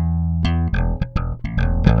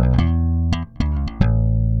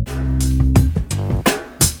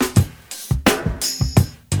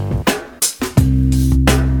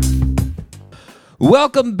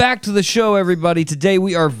 Welcome back to the show, everybody. Today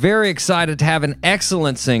we are very excited to have an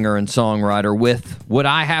excellent singer and songwriter with what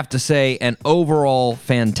I have to say, an overall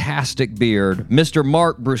fantastic beard, Mr.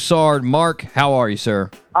 Mark Broussard. Mark, how are you,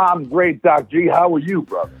 sir? I'm great, Doc G. How are you,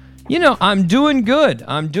 brother? You know, I'm doing good.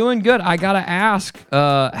 I got to ask,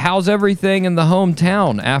 how's everything in the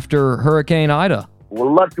hometown after Hurricane Ida?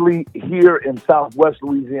 Well, luckily here in southwest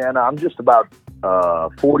Louisiana, I'm just about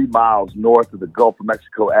 40 miles north of the Gulf of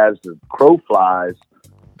Mexico as the crow flies.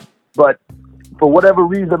 But for whatever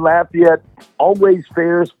reason, Lafayette always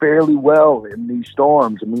fares fairly well in these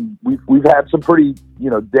storms. I mean, we've had some pretty,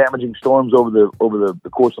 damaging storms over the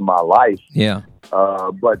course of my life. Yeah.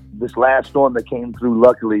 But this last storm that came through,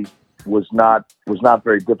 luckily, was not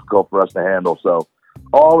very difficult for us to handle. So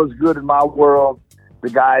all is good in my world. The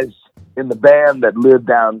guys in the band that lived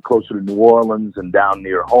down closer to New Orleans and down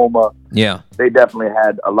near Houma, they definitely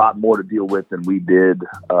had a lot more to deal with than we did.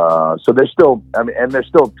 So there's still, there's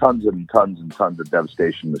still tons and tons and tons of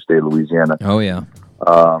devastation in the state of Louisiana. Oh yeah.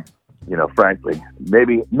 Frankly,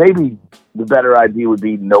 maybe the better idea would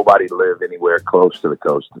be nobody to live anywhere close to the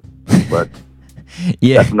coast, but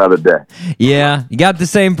yeah, that's another day. Yeah, you got the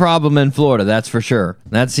same problem in Florida, that's for sure.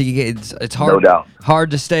 It's hard, no doubt,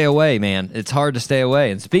 hard to stay away, man. It's hard to stay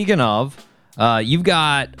away. And speaking of, you've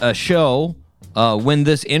got a show when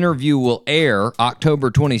this interview will air,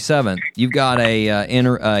 October 27th. You've got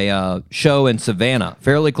a show in Savannah,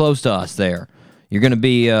 fairly close to us there. You're going to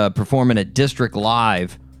be performing at District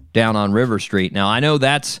Live down on River Street. Now I know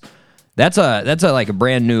that's like a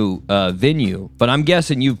brand new venue, but I'm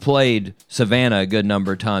guessing you've played Savannah a good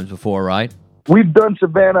number of times before, right? We've done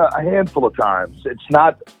Savannah a handful of times.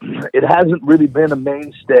 It hasn't really been a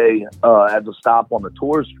mainstay as a stop on the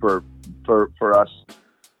tours for us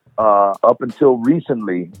up until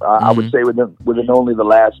recently. I would say within only the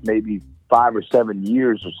last maybe 5 or 7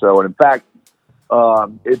 years or so. And in fact,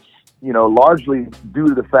 it's largely due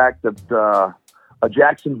to the fact that a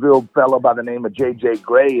Jacksonville fellow by the name of J.J.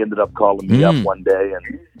 Gray ended up calling me up one day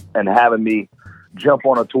and having me jump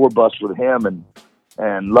on a tour bus with him.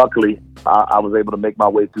 And luckily, I was able to make my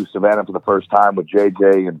way through Savannah for the first time with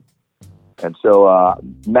J.J. And so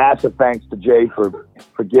massive thanks to Jay for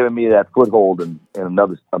giving me that foothold in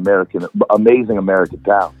another amazing American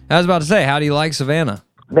town. I was about to say, how do you like Savannah?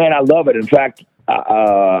 Man, I love it. In fact,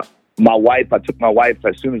 I took my wife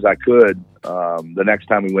as soon as I could. The next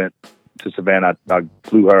time we went to Savannah, I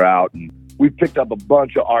flew her out, and we picked up a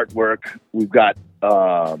bunch of artwork. We've got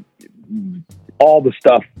all the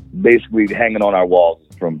stuff basically hanging on our walls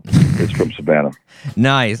from Savannah.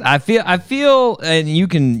 Nice. I feel, and you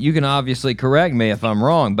can obviously correct me if I'm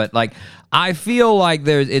wrong, but like I feel like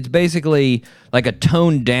it's basically like a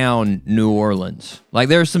toned down New Orleans. Like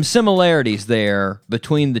there's some similarities there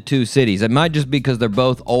between the two cities. It might just be because they're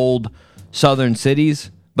both old southern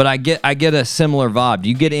cities, but I get a similar vibe. Do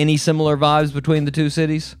you get any similar vibes between the two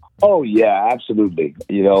cities? Oh yeah, absolutely.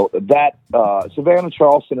 You know, that Savannah,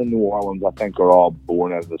 Charleston, and New Orleans, I think, are all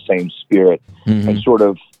born out of the same spirit, and sort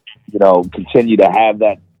of, you know, continue to have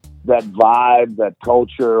that vibe, that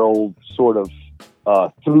cultural sort of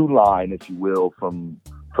through line, if you will, from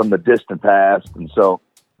the distant past. And so,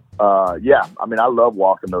 yeah, I mean, I love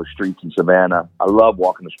walking those streets in Savannah. I love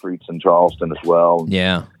walking the streets in Charleston as well.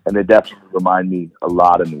 Yeah. And they definitely remind me a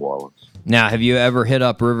lot of New Orleans. Now, have you ever hit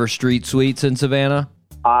up River Street Suites in Savannah?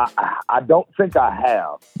 I don't think I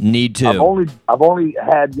have. Need to. I've only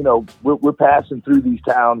had, you know, we're passing through these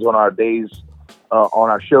towns on our days, on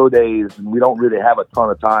our show days, and we don't really have a ton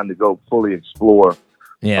of time to go fully explore.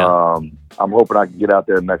 Yeah. I'm hoping I can get out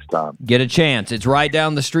there next time. Get a chance. It's right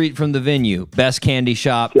down the street from the venue. Best candy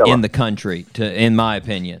shop in the country, in my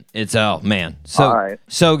opinion. It's, oh, man. So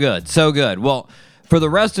good. So good. Well, for the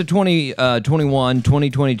rest of 2021,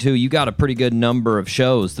 2022, you got a pretty good number of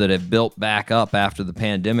shows that have built back up after the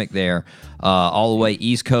pandemic there, all the way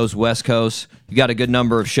East Coast, West Coast. You got a good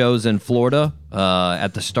number of shows in Florida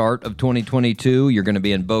at the start of 2022. You're going to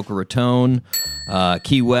be in Boca Raton,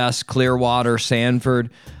 Key West, Clearwater, Sanford.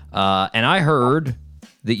 And I heard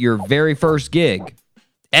that your very first gig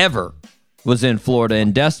ever was in Florida,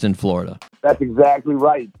 in Destin, Florida. That's exactly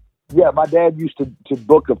right. Yeah, my dad used to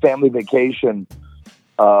book a family vacation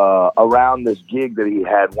around this gig that he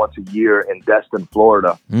had once a year in Destin,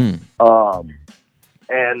 Florida.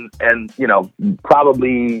 And you know,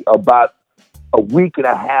 probably about a week and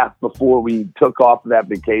a half before we took off that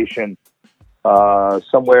vacation,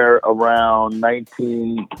 somewhere around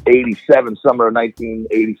 1987, summer of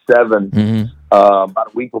 1987, about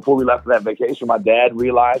a week before we left for that vacation, my dad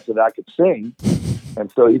realized that I could sing,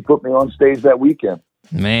 and so he put me on stage that weekend.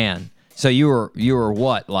 Man, so you were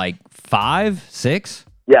what, like 5, 6?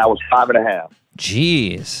 Yeah, I was 5.5.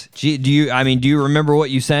 Jeez. Do you remember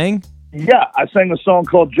what you sang? Yeah, I sang a song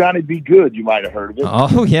called Johnny Be Good. You might have heard of it.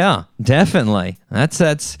 Oh yeah, definitely.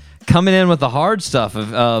 That's coming in with the hard stuff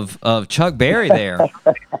of Chuck Berry there.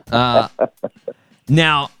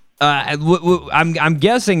 Now, I'm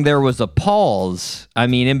guessing there was a pause. I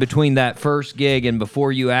mean, in between that first gig and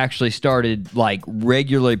before you actually started like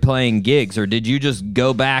regularly playing gigs, or did you just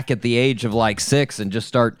go back at the age of like 6 and just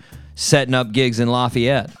start setting up gigs in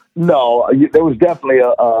Lafayette? No, there was definitely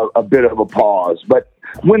a bit of a pause, but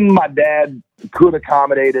when my dad could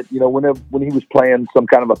accommodate it, you know, when he was playing some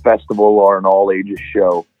kind of a festival or an all ages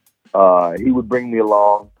show, he would bring me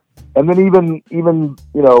along. And then even,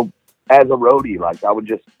 you know, as a roadie, like I would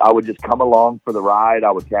just come along for the ride.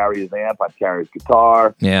 I would carry his amp, I'd carry his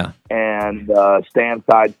guitar, and stand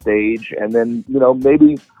side stage, and then, you know,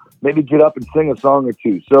 maybe get up and sing a song or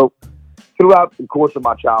two. So throughout the course of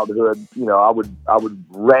my childhood, you know, I would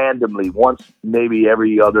randomly, once maybe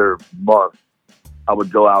every other month, I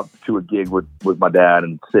would go out to a gig with my dad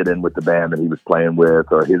and sit in with the band that he was playing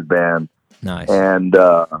with, or his band. Nice. And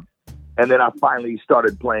then I finally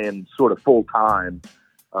started playing sort of full time.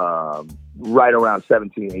 Right around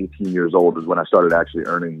 17, 18 years old is when I started actually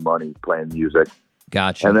earning money playing music.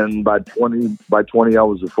 Gotcha. And then by 20, I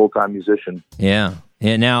was a full-time musician. Yeah.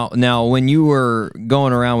 Yeah. Now, when you were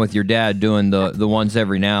going around with your dad doing the once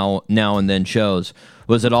every now and then shows,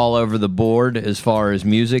 was it all over the board as far as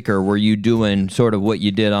music, or were you doing sort of what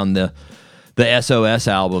you did on the SOS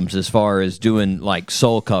albums as far as doing like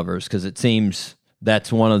soul covers? Because it seems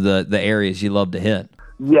that's one of the areas you love to hit.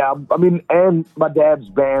 Yeah, I mean, and my dad's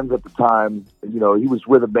bands at the time, you know, he was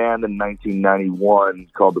with a band in 1991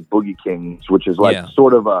 called the Boogie Kings, which is like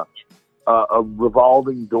sort of a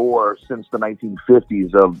revolving door since the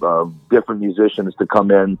 1950s of different musicians to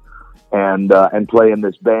come in and play in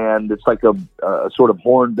this band. It's like a sort of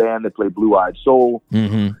horn band that play Blue-Eyed Soul.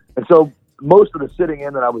 Mm-hmm. And so most of the sitting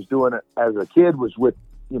in that I was doing as a kid was with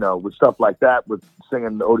stuff like that, with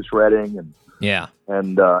singing Otis Redding and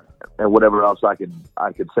whatever else I could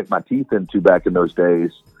sink my teeth into back in those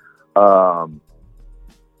days. And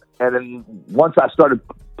then once I started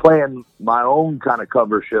playing my own kind of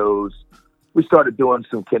cover shows, we started doing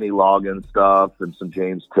some Kenny Loggins stuff and some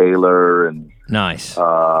James Taylor and nice,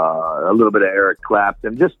 a little bit of Eric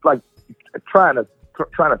Clapton, just like trying to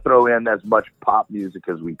throw in as much pop music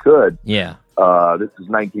as we could. Yeah. This is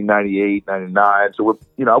 1998, 99. So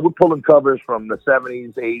we're pulling covers from the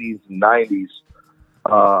 70s, 80s, and 90s.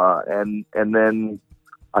 And then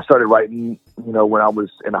I started writing, when I was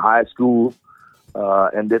in high school,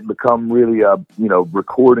 and didn't become really a,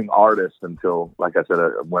 recording artist until, like I said,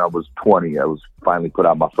 when I was 20, I was finally put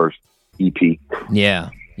out my first EP. Yeah.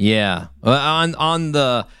 Yeah. On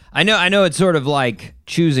the, I know it's sort of like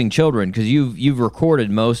choosing children, because you've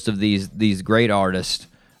recorded most of these great artists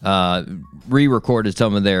re-recorded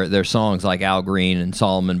some of their songs, like Al Green and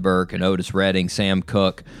Solomon Burke and Otis Redding, Sam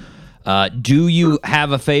Cooke. Do you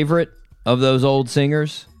have a favorite of those old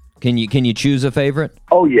singers? Can you choose a favorite?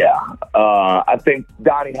 Oh yeah, I think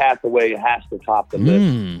Donny Hathaway has to top the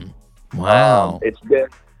list. Wow, it's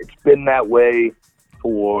been that way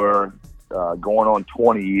for going on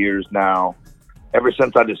 20 years now. Ever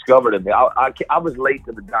since I discovered him, I was late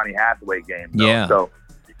to the Donny Hathaway game. Though, yeah. So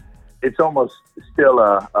it's almost still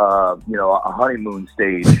a honeymoon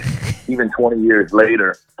stage, even 20 years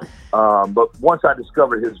later. But once I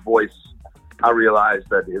discovered his voice, I realized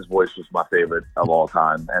that his voice was my favorite of all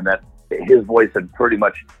time, and that his voice had pretty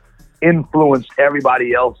much influenced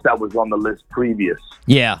everybody else that was on the list previous.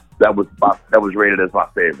 Yeah, that was rated as my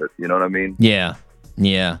favorite. You know what I mean? Yeah.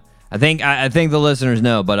 I think the listeners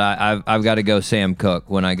know, but I've got to go Sam Cooke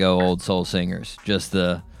when I go old soul singers. It's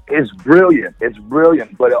brilliant. It's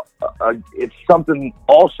brilliant, but it's something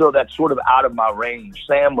also that's sort of out of my range.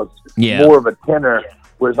 Sam was more of a tenor,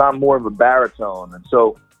 whereas I'm more of a baritone, and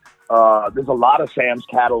so there's a lot of Sam's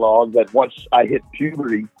catalog that once I hit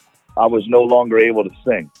puberty, I was no longer able to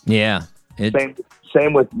sing. Yeah.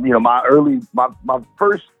 Same with my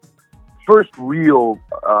first real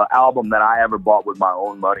album that I ever bought with my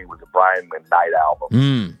own money was a Brian McKnight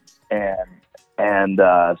album, and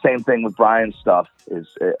same thing with Brian's stuff. Is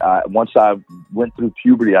once I went through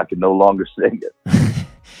puberty, I could no longer sing it.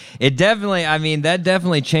 That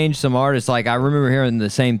definitely changed some artists. Like I remember hearing the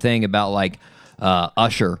same thing about like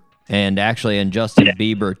Usher. And actually, and Justin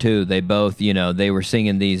Bieber too. They both, they were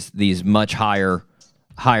singing these much higher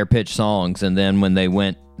pitched songs, and then when they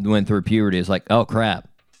went through puberty, it's like, oh crap,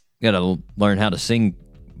 got to learn how to sing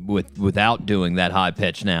without doing that high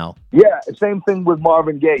pitch now. Yeah, same thing with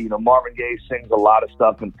Marvin Gaye. Marvin Gaye sings a lot of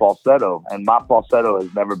stuff in falsetto, and my falsetto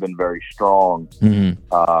has never been very strong.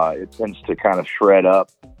 Mm-hmm. It tends to kind of shred up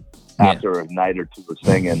after a night or two of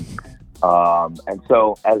singing. And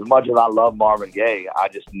so as much as I love Marvin Gaye, I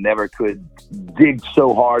just never could dig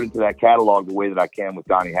so hard into that catalog the way that I can with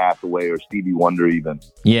Donny Hathaway or Stevie Wonder even.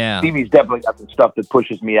 Yeah. Stevie's definitely got some stuff that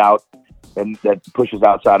pushes me out and that pushes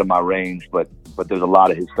outside of my range, but there's a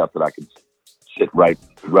lot of his stuff that I can sit right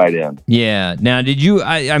in. Yeah. Now, did you,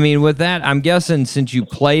 I mean, with that, I'm guessing since you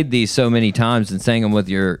played these so many times and sang them with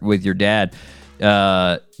your dad,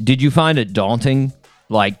 did you find it daunting,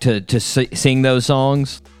 like to sing those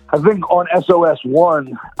songs? I think on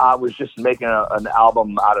SOS1, I was just making an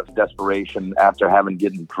album out of desperation after having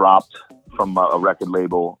gotten dropped from a record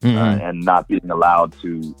label and not being allowed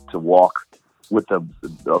to walk with the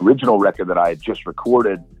original record that I had just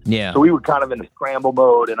recorded. Yeah. So we were kind of in a scramble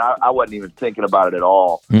mode, and I wasn't even thinking about it at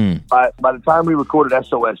all. By the time we recorded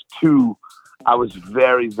SOS2, I was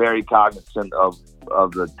very, very cognizant of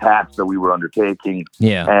the task that we were undertaking.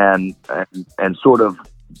 Yeah. And sort of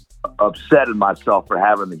upset at myself for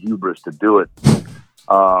having the hubris to do it.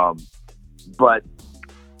 But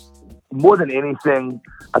more than anything,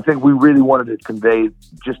 I think we really wanted to convey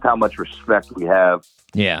just how much respect we have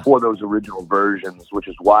for those original versions, which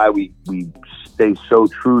is why we stay so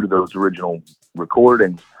true to those original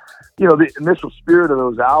recordings. The initial spirit of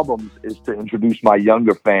those albums is to introduce my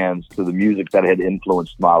younger fans to the music that had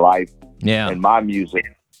influenced my life and my music,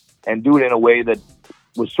 and do it in a way that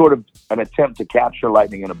was sort of an attempt to capture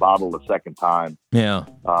lightning in a bottle a second time. Yeah.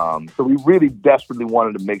 So we really desperately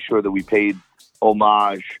wanted to make sure that we paid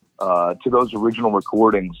homage to those original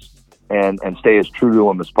recordings and stay as true to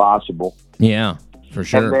them as possible. Yeah, for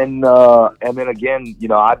sure. And then again,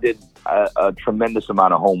 I did a tremendous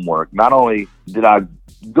amount of homework. Not only did I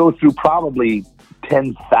go through probably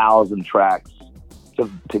 10,000 tracks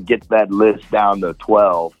to get that list down to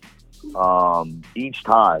 12, each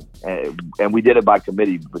time, and we did it by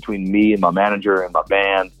committee between me and my manager and my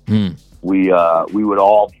band. We would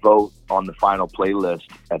all vote on the final playlist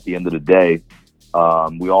at the end of the day.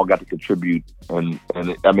 We all got to contribute, and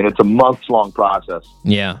I mean, it's a months-long process.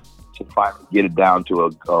 Yeah, to finally get it down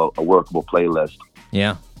to a workable playlist.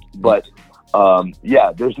 Yeah, but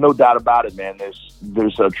there's no doubt about it, man.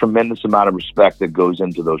 There's a tremendous amount of respect that goes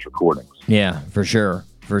into those recordings. Yeah, for sure.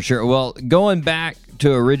 Well, going back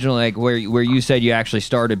to originally, like where you said you actually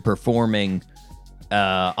started performing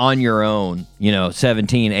on your own,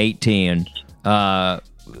 17, 18, and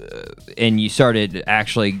you started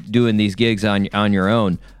actually doing these gigs on your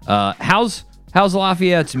own. How's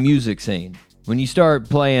Lafayette's music scene? When you start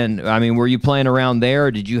playing, I mean, were you playing around there,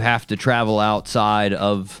 or did you have to travel outside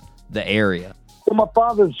of the area? Well, my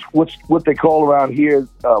father's what they call around here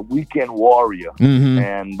weekend warrior,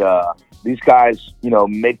 and these guys,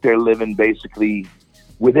 make their living basically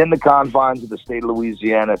within the confines of the state of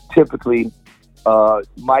Louisiana, typically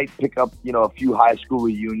Might pick up, a few high school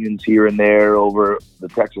reunions here and there over the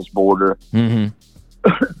Texas border. Mm-hmm.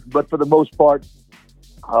 But for the most part,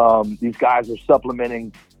 these guys are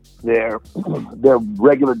supplementing their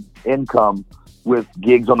regular income with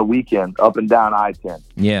gigs on the weekend up and down I-10.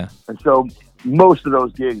 Yeah. And so most of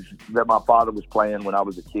those gigs that my father was playing when I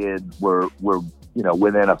was a kid were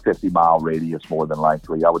within a 50-mile radius more than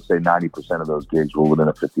likely. I would say 90% of those gigs were within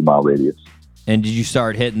a 50-mile radius. And did you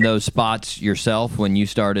start hitting those spots yourself when you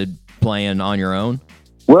started playing on your own?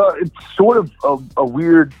 Well, it's sort of a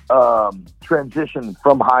weird transition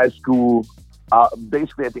from high school.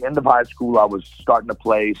 Basically, at the end of high school, I was starting to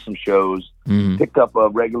play some shows. Mm-hmm. Picked up a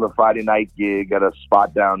regular Friday night gig at a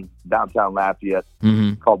spot downtown Lafayette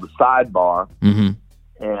mm-hmm. called the Sidebar.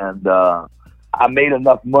 Mm-hmm. And I made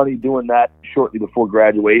enough money doing that shortly before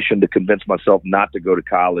graduation to convince myself not to go to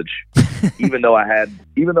college, even though I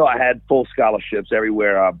had full scholarships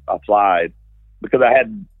everywhere I applied, because I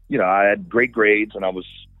had great grades and I was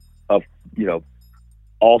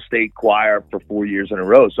all-state choir for 4 years in a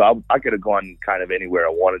row. So I could have gone kind of anywhere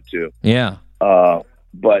I wanted to. Yeah.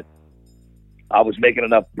 But I was making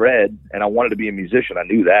enough bread and I wanted to be a musician. I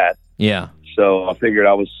knew that. Yeah. So I figured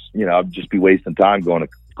I'd just be wasting time going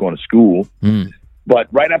to school. Mm. But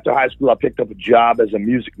right after high school, I picked up a job as a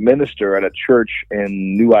music minister at a church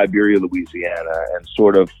in New Iberia, Louisiana, and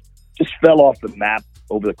sort of just fell off the map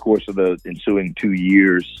over the course of the ensuing 2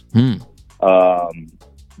 years. Mm.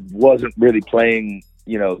 Wasn't really playing,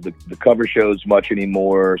 the cover shows much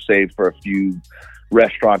anymore, save for a few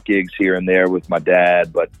restaurant gigs here and there with my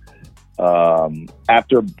dad. But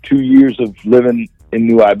after 2 years of living in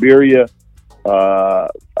New Iberia,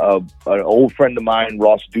 an old friend of mine,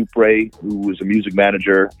 Ross Dupre, who was a music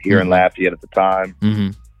manager here mm-hmm. in Lafayette at the time, mm-hmm.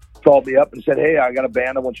 called me up and said, "Hey, I got a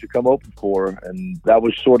band I want you to come open for." And that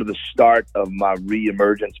was sort of the start of my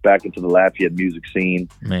re-emergence back into the Lafayette music scene.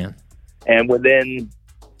 Man. And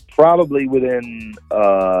probably within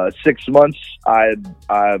 6 months, I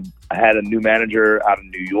had a new manager out of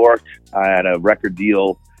New York. I had a record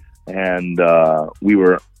deal, and we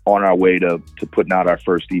were on our way to putting out our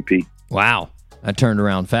first EP. Wow. That turned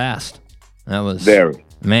around fast. That was very.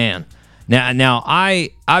 Man. Now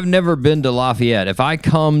I've never been to Lafayette. If I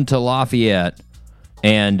come to Lafayette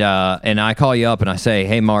and I call you up and I say,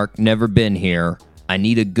 "Hey Mark, never been here. I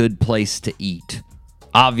need a good place to eat."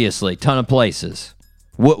 Obviously, ton of places.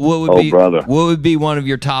 What would be one of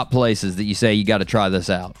your top places that you say you got to try this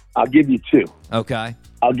out? I'll give you two. Okay.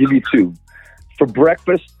 I'll give you two. For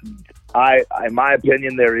breakfast, in my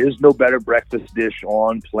opinion, there is no better breakfast dish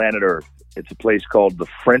on planet Earth. It's a place called the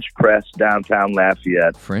French Press, downtown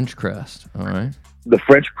Lafayette. French Crest. All right. The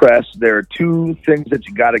French Press, there are two things that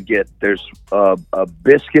you got to get. There's a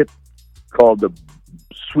biscuit called the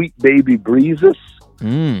Sweet Baby Breezes.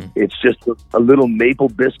 Mm. It's just a little maple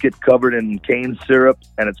biscuit covered in cane syrup,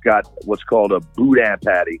 and it's got what's called a boudin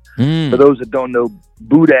patty. Mm. For those that don't know,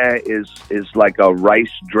 boudin is like a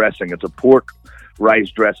rice dressing. It's a pork rice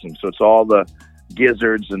dressing. So it's all the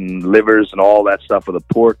gizzards and livers and all that stuff of the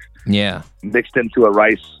pork. Yeah. Mixed into a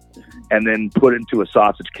rice and then put into a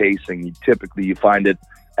sausage casing. Typically, you find it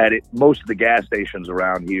at most of the gas stations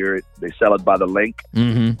around here. They sell it by the link,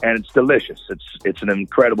 mm-hmm. and it's delicious. It's an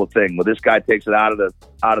incredible thing. Well, this guy takes it out of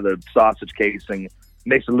the sausage casing,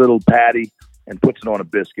 makes a little patty, and puts it on a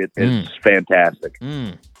biscuit. It's fantastic.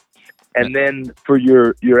 Mm. And then for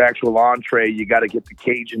your actual entree, you got to get the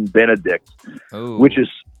Cajun Benedict, Ooh. which is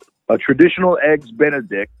a traditional eggs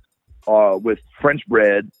Benedict with French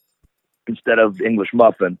bread instead of English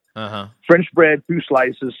muffin. Uh-huh. French bread, 2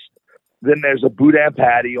 slices. Then there's a boudin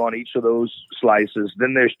patty on each of those slices.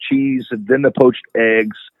 Then there's cheese, and then the poached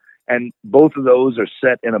eggs. And both of those are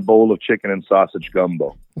set in a bowl of chicken and sausage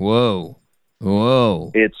gumbo. Whoa.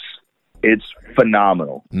 It's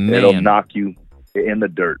phenomenal. Man. It'll knock you in the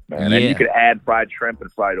dirt, man. Yeah. And you could add fried shrimp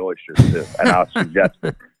and fried oysters too. And I'll suggest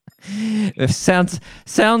it. It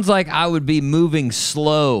sounds like I would be moving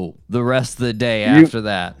slow the rest of the day after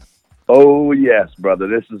that. Oh yes, brother.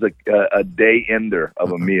 This is a day ender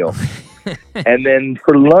of a meal. And then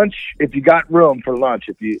for lunch, if you got room for lunch,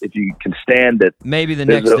 if you can stand it, maybe the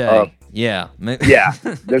next day. Yeah. Yeah.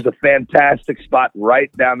 There's a fantastic spot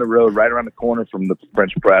right down the road, right around the corner from the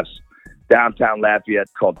French Press, downtown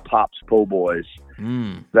Lafayette, called Pop's Po' Boys.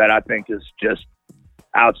 That I think is just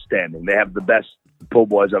outstanding. They have the best po'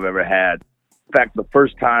 boys I've ever had. In fact, the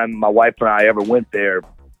first time my wife and I ever went there,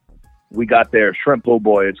 we got their shrimp po'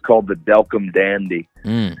 boy. It's called the Delcom Dandy.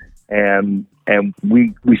 And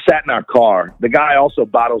we sat in our car. The guy also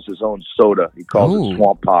bottles his own soda. He calls it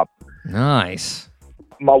Swamp Pop. Nice.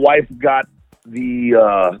 My wife got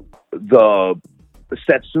the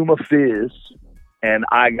Satsuma Fizz, and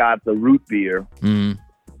I got the root beer. Mm.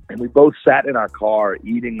 And we both sat in our car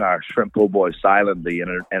eating our shrimp po' boy silently.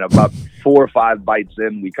 And about 4 or 5 bites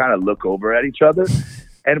in, we kind of look over at each other,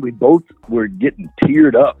 and we both were getting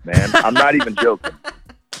teared up, man. I'm not even joking.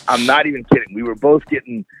 I'm not even kidding. We were both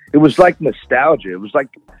getting, it was like nostalgia. It was like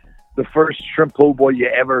the first shrimp po' boy you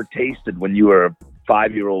ever tasted when you were a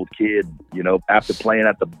 5-year-old kid, you know, after playing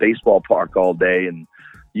at the baseball park all day, and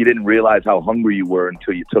you didn't realize how hungry you were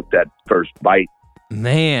until you took that first bite.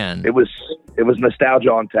 Man, it was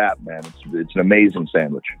nostalgia on tap, man. It's an amazing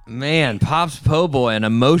sandwich. Man, Pop's Po' Boy, an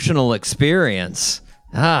emotional experience.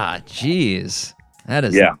 Ah, jeez, that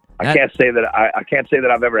is. Yeah, I can't say that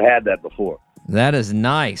I've ever had that before. That is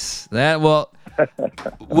nice. Well,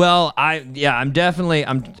 I'm definitely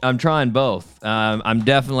I'm trying both.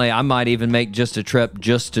 I might even make just a trip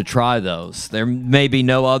just to try those. There may be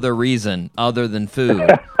no other reason other than food.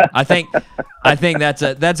 I think that's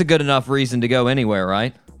a good enough reason to go anywhere,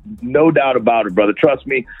 right? No doubt about it, brother. Trust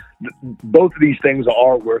me, both of these things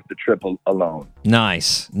are worth the trip alone.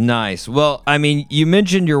 Nice. Well, I mean, you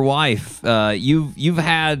mentioned your wife. You've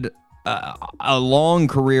had a long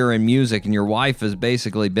career in music, and your wife has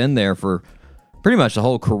basically been there for pretty much the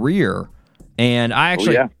whole career. And I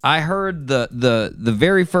actually, I heard the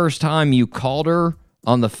very first time you called her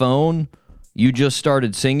on the phone, you just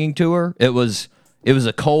started singing to her. It was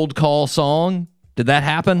a cold call song. Did that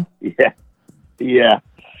happen? Yeah.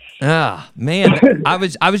 Ah, man, I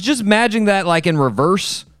was just imagining that like in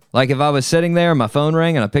reverse. Like if I was sitting there and my phone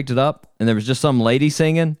rang and I picked it up and there was just some lady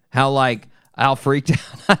singing, how freaked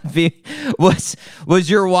out I'd be. Was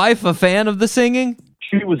your wife a fan of the singing?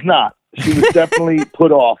 She was not. She was definitely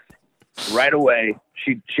put off right away.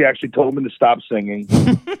 She actually told me to stop singing.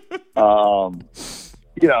 You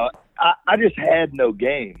know, I just had no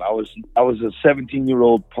game. I was a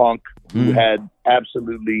 17-year-old punk who had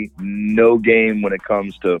absolutely no game when it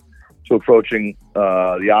comes to approaching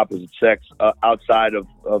the opposite sex outside of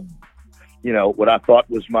you know what I thought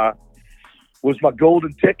was my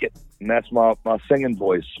golden ticket, and that's my singing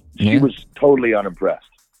voice. She was totally unimpressed.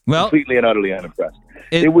 Well, completely and utterly unimpressed.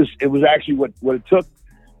 It was actually what it took.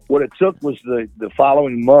 What it took was the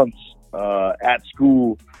following months at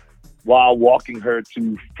school, while walking her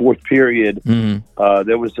to fourth period,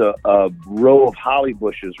 there was a row of holly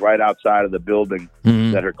bushes right outside of the building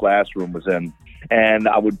that her classroom was in, and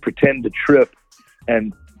I would pretend to trip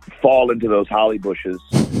and fall into those holly bushes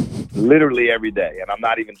literally every day, and I'm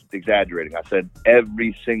not even exaggerating. I said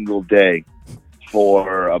every single day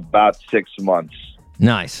for about 6 months.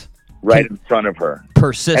 Nice. Right in front of her.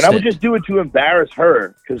 Persistent. And I would just do it to embarrass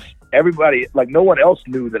her, because everybody, like, no one else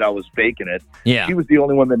knew that I was faking it. Yeah. She was the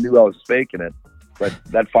only one that knew I was faking it. But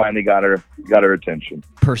that finally got her attention.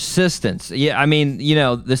 Persistence. Yeah, I mean, you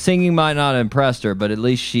know, the singing might not have impressed her, but at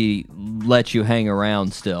least she let you hang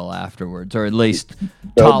around still afterwards, or at least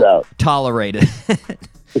tolerate it.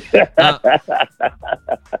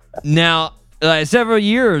 Now, several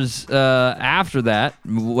years after that,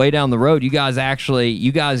 way down the road, you guys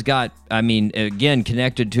got, I mean, again,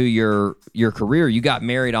 connected to your career. You got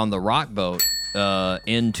married on the Rock Boat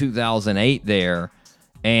in 2008 there.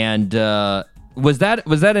 And was that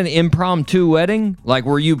an impromptu wedding? Like,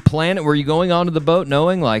 were you going onto the boat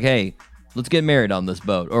knowing, like, hey, let's get married on this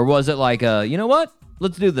boat? Or was it like, you know what?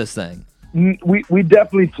 Let's do this thing. We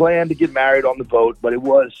definitely planned to get married on the boat, but it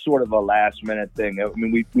was sort of a last minute thing. I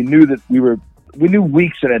mean, we knew that we knew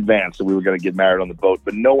weeks in advance that we were going to get married on the boat,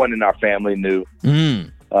 but no one in our family knew.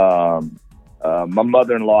 My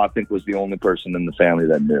mother-in-law, I think, was the only person in the family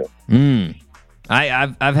that knew.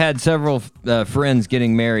 I've had several friends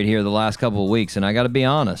getting married here the last couple of weeks, and I got to be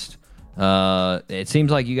honest, it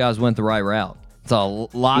seems like you guys went the right route. It's a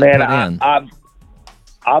lot to put in.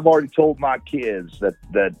 I've already told my kids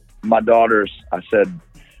that my daughters, I said,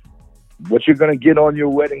 what you're going to get on your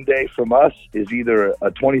wedding day from us is either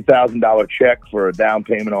a $20,000 check for a down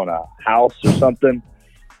payment on a house or something,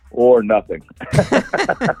 or nothing.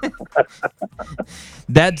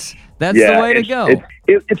 That's the way to go.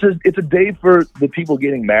 It's a day for the people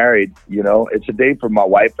getting married. You know, it's a day for my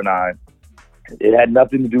wife and I. It had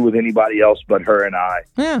nothing to do with anybody else but her and I.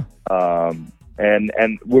 Yeah.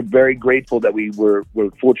 And we're very grateful that we're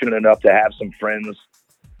fortunate enough to have some friends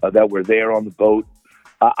that were there on the boat.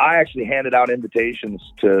 I actually handed out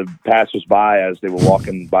invitations to passers-by as they were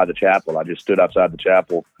walking by the chapel. I just stood outside the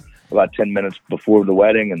chapel about 10 minutes before the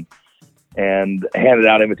wedding and handed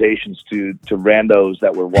out invitations to randos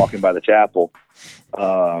that were walking by the chapel.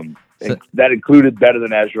 That included Better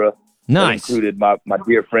Than Ezra. Nice. It included my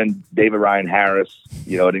dear friend David Ryan Harris.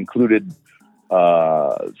 You know, it included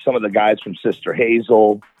some of the guys from Sister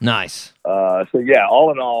Hazel. Nice. So yeah,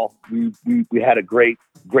 all in all, we had a great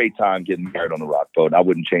time getting married on the Rock Boat. I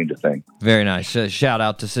wouldn't change a thing. Very nice. Shout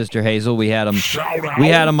out to Sister Hazel. We had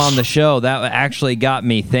them on the show. That actually got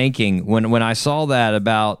me thinking when I saw that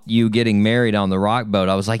about you getting married on the Rock Boat.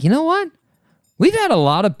 I was like, you know what? We've had a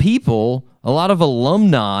lot of people, a lot of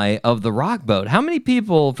alumni of the Rock Boat. How many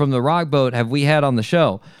people from the Rock Boat have we had on the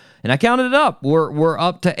show? And I counted it up. We're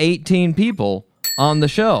up to 18 people on the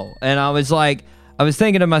show. And I was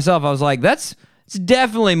thinking to myself, I was like, it's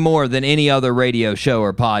definitely more than any other radio show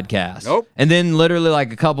or podcast. Nope. And then literally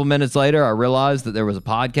like a couple minutes later, I realized that there was a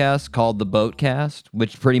podcast called The Boatcast,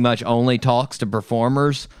 which pretty much only talks to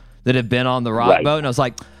performers that have been on the Rock Boat. And I was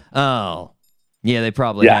like, oh, yeah, they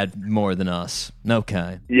probably had more than us.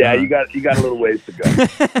 Okay. Yeah, you got a little ways to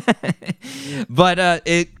go. But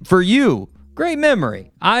for you, great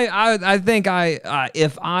memory. I think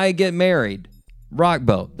if I get married, Rock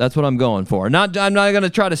Boat. That's what I'm going for. I'm not going to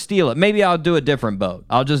try to steal it. Maybe I'll do a different boat.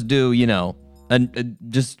 I'll just do,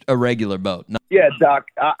 just a regular boat. Yeah, Doc.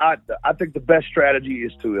 I think the best strategy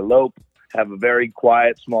is to elope, have a very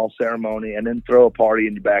quiet, small ceremony, and then throw a party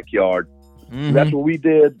in your backyard. Mm-hmm. That's what we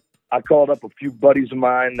did. I called up a few buddies of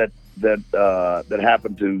mine that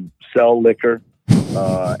happened to sell liquor,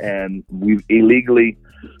 and we've illegally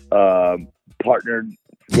partnered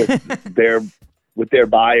with their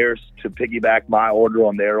buyers to piggyback my order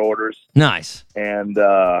on their orders. Nice. And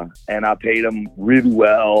I paid them really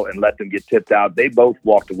well and let them get tipped out. They both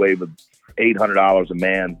walked away with $800 a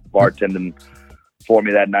man bartending for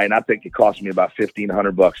me that night. And I think it cost me about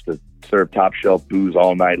 $1,500 to serve top shelf booze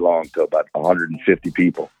all night long to about 150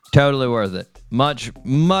 people. Totally worth it. Much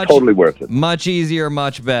totally worth it. Much easier,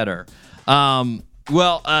 much better. Sort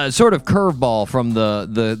of curveball from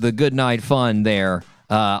the Good Night Fun there.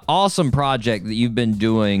 Awesome project that you've been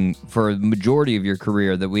doing for the majority of your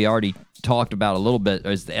career that we already talked about a little bit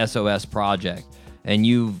is the SOS Project. And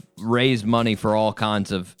you've raised money for all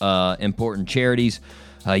kinds of important charities.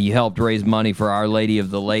 You helped raise money for Our Lady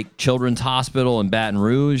of the Lake Children's Hospital in Baton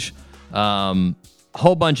Rouge. A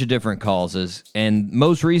whole bunch of different causes. And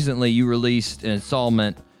most recently, you released an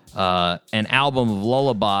installment, an album of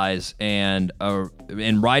lullabies, and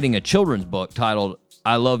writing a children's book titled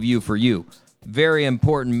I Love You for You. Very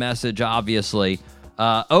important message, obviously.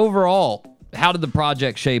 Overall, how did the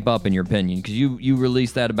project shape up, in your opinion? Because you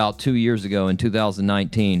released that about 2 years ago in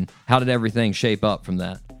 2019. How did everything shape up from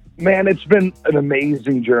that? Man, it's been an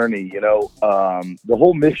amazing journey. The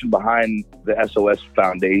whole mission behind the SOS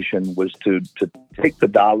Foundation was to take the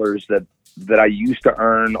dollars that I used to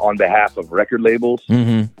earn on behalf of record labels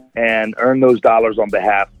and earn those dollars on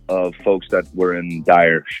behalf of folks that were in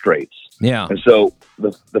dire straits. Yeah. And so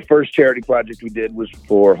the first charity project we did was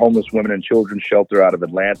for homeless women and children's shelter out of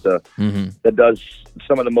Atlanta that does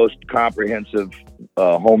some of the most comprehensive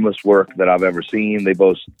homeless work that I've ever seen. They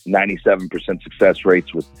boast 97% success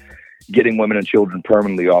rates with getting women and children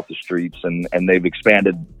permanently off the streets. And they've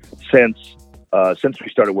expanded since we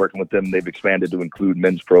started working with them. They've expanded to include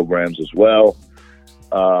men's programs as well.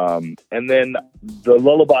 And then the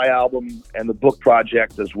Lullaby album and the book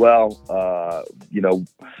project as well.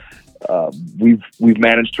 We've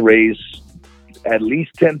managed to raise at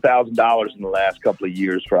least $10,000 in the last couple of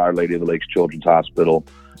years for Our Lady of the Lakes Children's Hospital.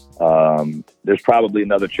 There's probably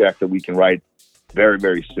another check that we can write very,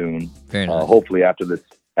 very soon. Very nice. Hopefully after this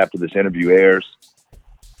interview airs.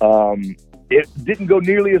 It didn't go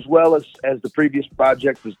nearly as well as the previous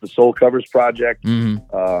project, as the Soul Covers project.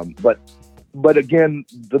 But again,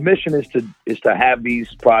 the mission is to have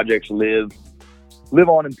these projects live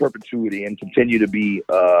on in perpetuity and continue to be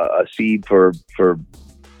a seed for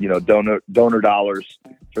donor dollars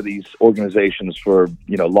for these organizations for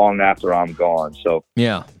long after I'm gone. So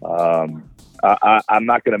yeah, I'm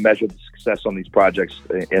not going to measure the success on these projects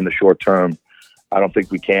in the short term. I don't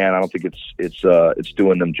think we can. I don't think it's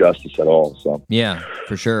doing them justice at all. So yeah,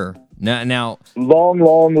 for sure. Now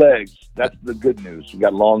long legs. That's the good news. We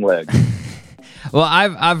got long legs. Well,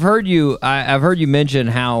 I've heard you mention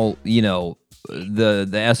how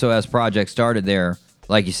the SOS project started there,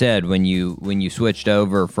 like you said, when you switched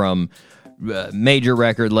over from major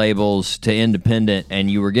record labels to independent,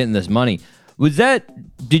 and you were getting this money.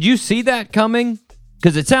 Did you see that coming?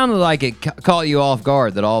 Because it sounded like it caught you off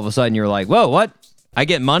guard that all of a sudden you were like, whoa, what? I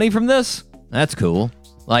get money from this? That's cool.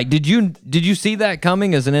 Like, did you see that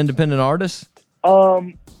coming as an independent artist?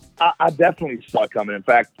 I definitely saw it coming. In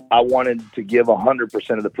fact, I wanted to give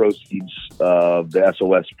 100% of the proceeds of the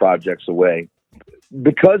SOS projects away.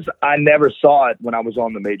 Because I never saw it when I was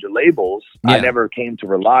on the major labels, I never came to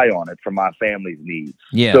rely on it for my family's needs.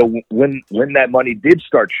 Yeah. So when that money did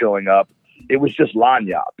start showing up, just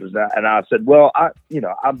lagniappe. And I said, well,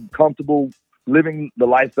 I'm comfortable living the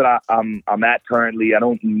life that I'm at currently. I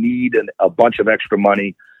don't need a bunch of extra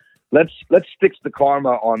money. Let's fix the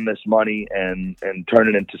karma on this money and turn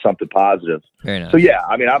it into something positive. Very nice. So yeah,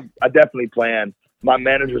 I mean, I definitely plan. My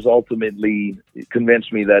managers ultimately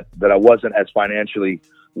convinced me that I wasn't as financially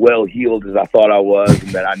well heeled as I thought I was,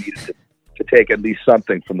 and that I needed to take at least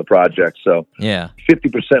something from the project. So yeah,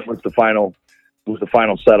 50% was the final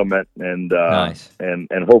settlement, and nice. and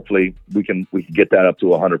hopefully we can get that up to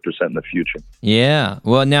 100% in the future. Yeah.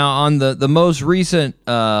 Well, now on the most recent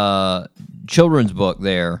children's book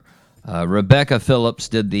there, Rebecca Phillips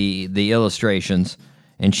did the illustrations,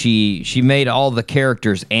 and she made all the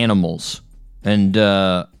characters animals, and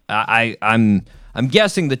I'm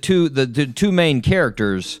guessing the two main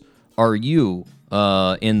characters are you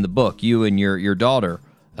in the book, you and your daughter,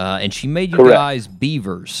 and she made you Correct. guys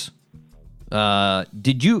beavers.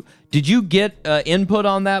 Did you get input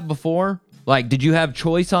on that before? Like, did you have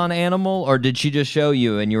choice on animal, or did she just show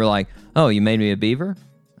you and you were like, oh, you made me a beaver?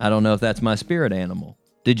 I don't know if that's my spirit animal.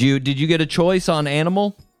 Did you get a choice on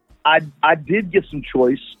animal? I did get some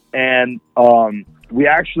choice, and we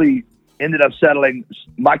actually ended up settling.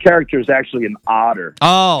 My character is actually an otter.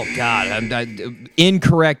 Oh God,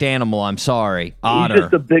 incorrect animal. I'm sorry, otter. He's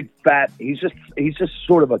just a big fat. He's just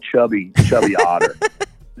sort of a chubby otter.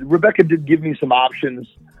 Rebecca did give me some options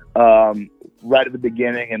right at the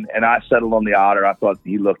beginning, and I settled on the otter. I thought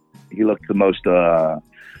he looked the most, the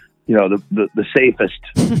safest.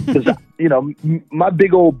 Because my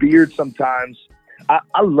big old beard sometimes.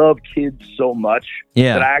 I love kids so much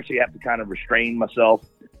that I actually have to kind of restrain myself.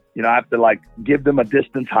 I have to like give them a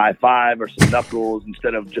distance high five or some knuckles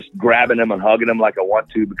instead of just grabbing them and hugging them like I want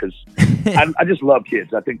to, because I just love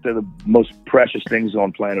kids. I think they're the most precious things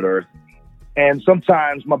on planet Earth. And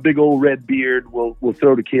sometimes my big old red beard will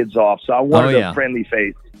throw the kids off. So I wanted a friendly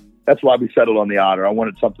face. That's why we settled on the otter. I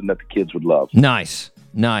wanted something that the kids would love. Nice.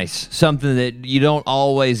 Something that you don't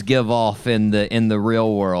always give off in the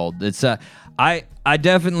real world. It's I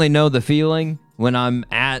definitely know the feeling when I'm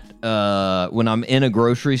in a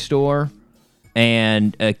grocery store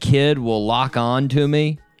and a kid will lock on to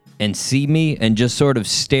me and see me and just sort of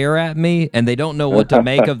stare at me, and they don't know what to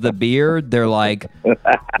make of the beard. They're like,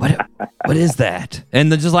 what is that?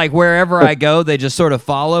 And they're just like, wherever I go, they just sort of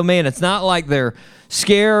follow me, and it's not like they're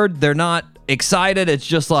scared, they're not excited, it's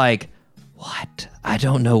just like, what? I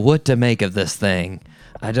don't know what to make of this thing.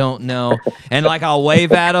 I don't know. And like I'll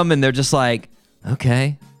wave at them, and they're just like,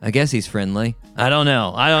 okay, I guess he's friendly. I don't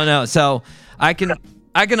know. So I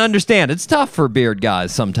can understand. It's tough for beard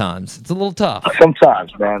guys sometimes. It's a little tough.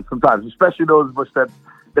 Sometimes, man. Sometimes, especially those of us that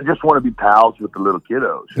just want to be pals with the little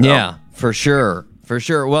kiddos. Yeah, for sure.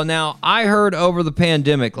 Well, now I heard over the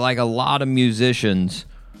pandemic, like a lot of musicians,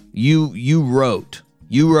 you wrote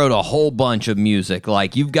a whole bunch of music.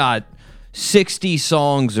 Like you've got 60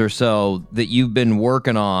 songs or so that you've been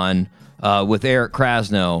working on with Eric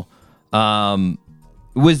Krasno.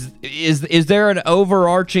 Is there an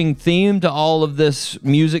overarching theme to all of this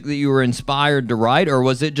music that you were inspired to write, or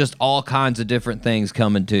was it just all kinds of different things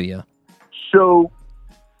coming to you? So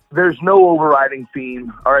there's no overriding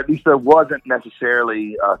theme, or at least there wasn't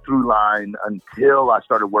necessarily a through line until I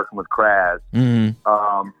started working with Kraz.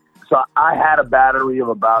 Mm-hmm. So I had a battery of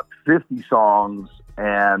about 50 songs,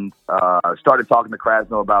 and started talking to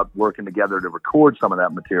Krasno about working together to record some of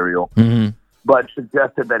that material. Mm-hmm. But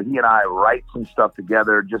suggested that he and I write some stuff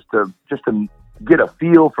together just to get a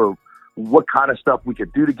feel for what kind of stuff we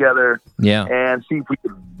could do together. Yeah. And see if we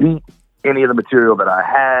could beat any of the material that I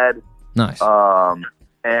had. Nice.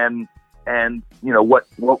 And what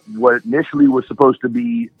initially was supposed to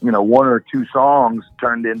be, one or two songs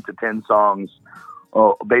turned into 10 songs,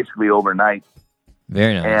 basically overnight.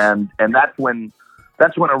 Very nice. And that's when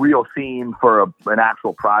a real theme for an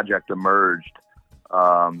actual project emerged.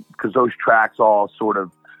 Because those tracks all sort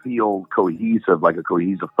of feel cohesive, like a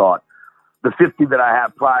cohesive thought. The 50 that I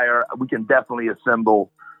have prior, we can definitely assemble,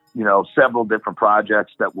 several different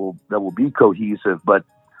projects that will be cohesive. But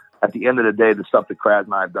at the end of the day, the stuff that Kraz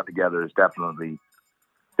and I have done together is definitely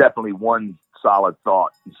one solid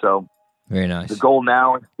thought. And so, very nice. The goal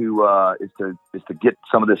now is to get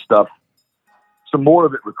some of this stuff, some more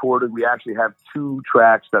of it recorded. We actually have 2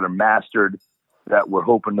 tracks that are mastered that we're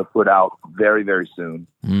hoping to put out very, very soon.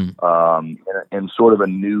 In sort of a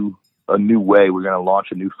new way. We're going to launch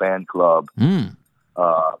a new fan club.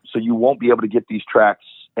 So you won't be able to get these tracks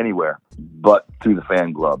anywhere but through the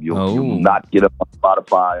fan club. You'll not get them on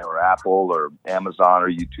Spotify or Apple or Amazon or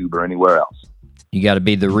YouTube or anywhere else. You got to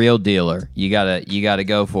be the real dealer. You got to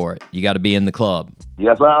go for it. You got to be in the club.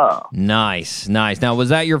 Yes, sir. Nice. Now, was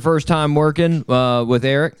that your first time working with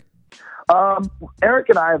Eric? Eric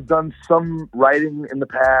and I have done some writing in the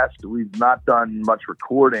past. We've not done much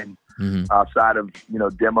recording outside of,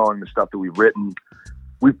 demoing the stuff that we've written.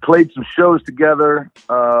 We've played some shows together,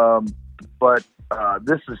 but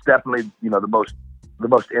this is definitely, the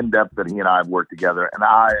most in-depth that he and I have worked together, and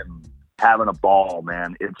I am having a ball,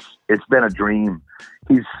 man. It's been a dream.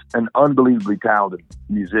 He's an unbelievably talented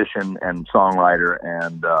musician and songwriter,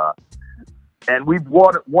 and we've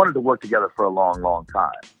wanted to work together for a long, long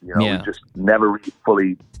time. We just never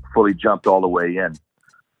really fully jumped all the way in.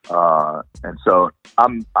 And so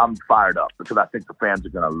I'm fired up because I think the fans are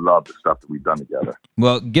going to love the stuff that we've done together.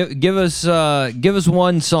 Well, give us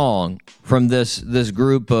one song from this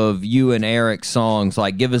group of you and Eric's songs.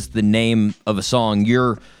 Like, give us the name of a song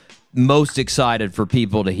you're most excited for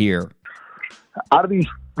people to hear. Out of these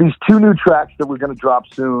two new tracks that we're going to drop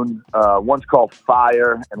soon, one's called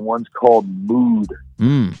Fire and one's called Mood.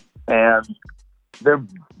 And they're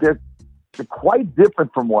quite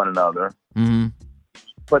different from one another.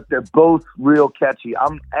 But they're both real catchy.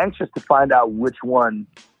 I'm anxious to find out which one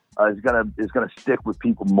is gonna stick with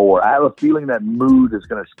people more. I have a feeling that Mood is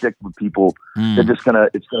gonna stick with people. It's gonna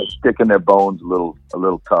stick in their bones a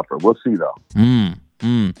little tougher. We'll see though.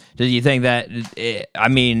 Do you think that? I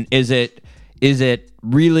mean, is it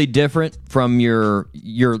really different from your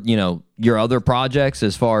other projects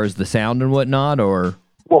as far as the sound and whatnot, or?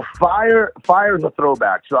 Well, Fire is a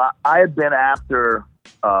throwback. So I had been after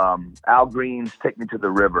Al Green's "Take Me to the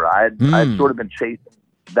River." I had sort of been chasing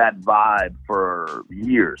that vibe for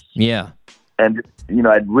years. Yeah, and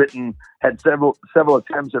I'd had several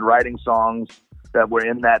attempts at writing songs that were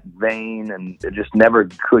in that vein, and it just never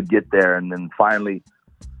could get there. And then finally,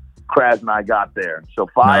 Kraz and I got there. So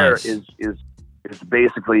Fire is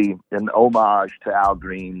basically an homage to Al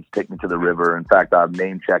Green's "Take Me to the River." In fact, I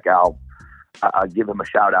name check Al. I give him a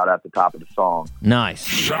shout out at the top of the song. Nice.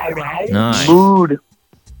 Shout out. Nice.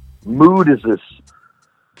 Mood is this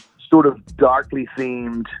sort of darkly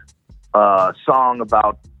themed song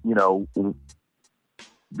about,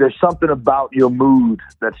 there's something about your mood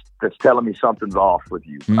that's telling me something's off with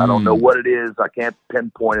you. I don't know what it is. I can't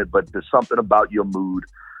pinpoint it, but there's something about your mood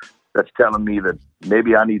that's telling me that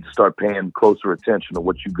maybe I need to start paying closer attention to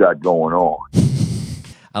what you got going on.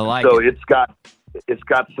 I like so it. It's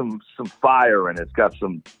got some fire and it's got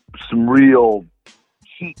some real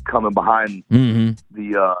heat coming behind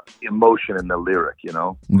the emotion in the lyric,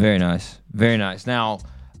 Very nice. Very nice. Now,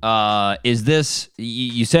 is this,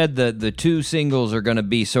 you said the two singles are going to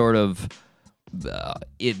be sort of,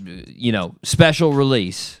 special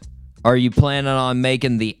release. Are you planning on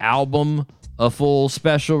making the album a full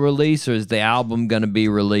special release, or is the album going to be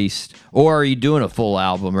released, or are you doing a full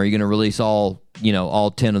album? Are you going to release all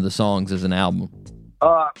 10 of the songs as an album?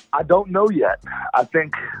 I don't know yet. I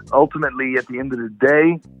think ultimately at the end of the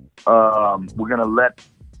day, we're going to let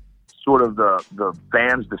sort of the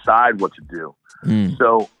fans decide what to do.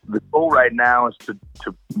 So the goal right now is to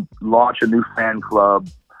launch a new fan club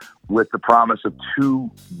with the promise of 2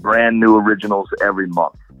 brand new originals every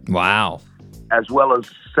month. Wow. As well as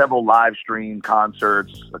several live stream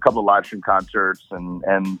concerts, a couple of live stream concerts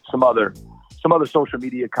and some other social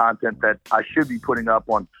media content that I should be putting up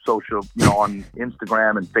on social, on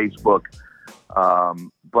Instagram and Facebook.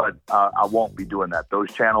 But I won't be doing that. Those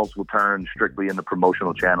channels will turn strictly into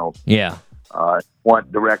promotional channels. Yeah.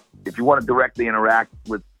 If you want to directly interact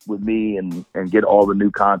with me and get all the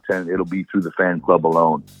new content, it'll be through the fan club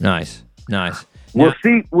alone. Nice. We'll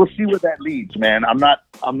see where that leads, man. I'm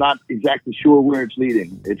not exactly sure where it's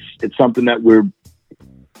leading. It's something that we've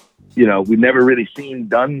never really seen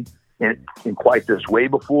done in quite this way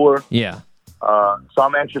before. Yeah. So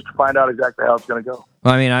I'm anxious to find out exactly how it's going to go.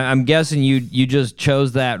 I mean, I'm guessing you just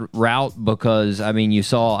chose that route because, you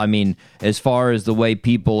saw, as far as the way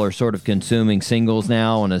people are sort of consuming singles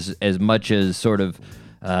now, and as much as sort of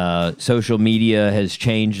social media has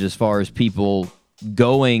changed as far as people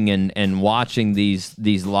going and watching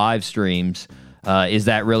these live streams, is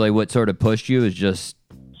that really what sort of pushed you? Is just,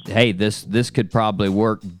 hey, this could probably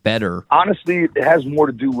work better? Honestly, it has more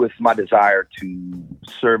to do with my desire to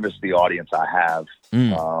service the audience I have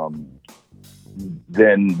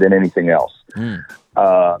than anything else.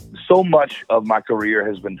 So much of my career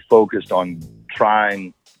has been focused on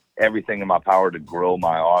trying everything in my power to grow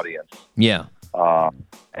my audience. Yeah.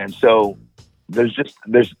 And so there's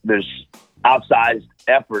outsized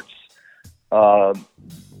efforts,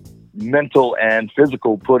 mental and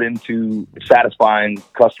physical, put into satisfying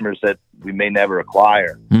customers that we may never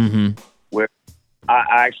acquire. Where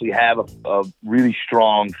I actually have a really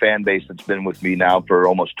strong fan base that's been with me now for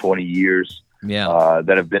almost 20 years. that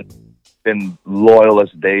have been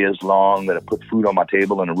loyalists day as long, that have put food on my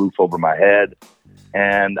table and a roof over my head.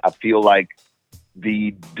 And I feel like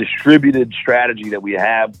the distributed strategy that we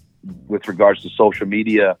have with regards to social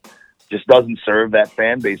media just doesn't serve that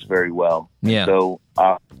fan base very well. Yeah. So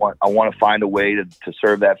I want to find a way to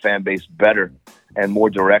serve that fan base better and more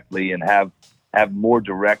directly, and have more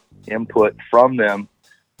direct input from them,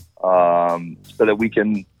 so that we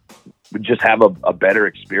can just have a better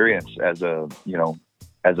experience as a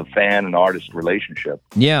fan and artist relationship.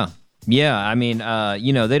 Yeah. Yeah, I mean,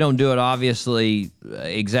 they don't do it obviously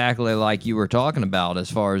exactly like you were talking about as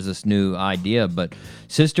far as this new idea, but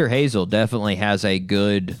Sister Hazel definitely has a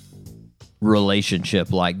good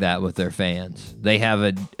relationship like that with their fans. They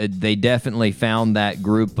have they definitely found that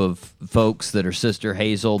group of folks that are Sister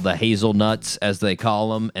Hazel, the Hazelnuts as they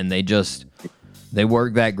call them, and they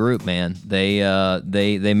work that group, man.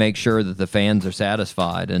 They make sure that the fans are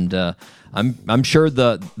satisfied, and I'm sure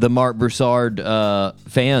the Marc Broussard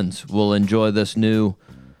fans will enjoy this new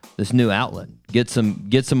outlet. Get some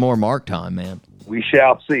more Marc time, man. We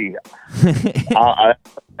shall see. That's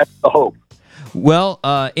the hope. Well,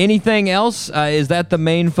 anything else? Is that the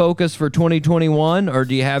main focus for 2021, or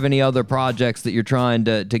do you have any other projects that you're trying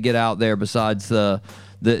to get out there besides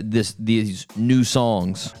these new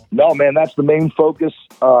songs? No, man, that's the main focus.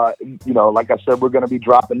 Like I said, we're going to be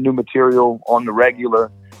dropping new material on the regular.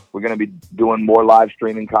 We're going to be doing more live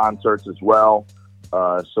streaming concerts as well.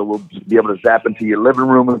 So we'll be able to zap into your living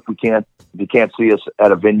room if you can't see us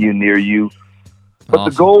at a venue near you. But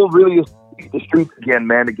awesome. The goal really is to hit the streets again,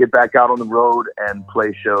 man, to get back out on the road and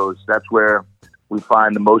play shows. That's where we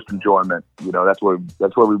find the most enjoyment. That's where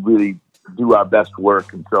we really do our best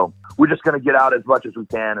work. And so we're just going to get out as much as we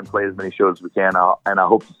can and play as many shows as we can. And I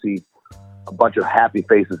hope to see a bunch of happy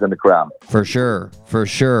faces in the crowd. For sure.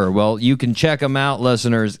 Well, you can check them out,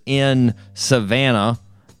 listeners, in Savannah.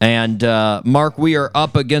 And Marc, we are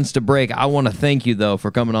up against a break. I want to thank you, though, for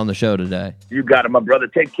coming on the show today. You got it, my brother.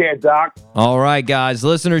 Take care, Doc. All right, guys.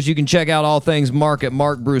 Listeners, you can check out all things Marc at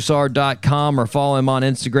marcbroussard.com or follow him on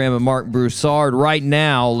Instagram at Marc Broussard. Right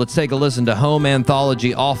now, let's take a listen to Home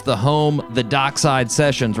Anthology Off the Home, the Dockside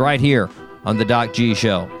Sessions, right here on The Doc G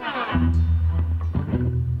Show.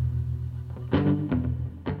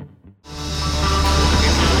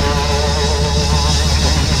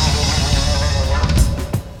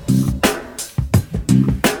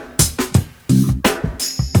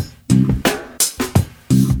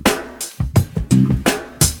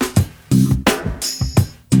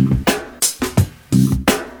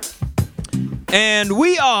 And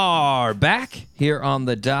we are back here on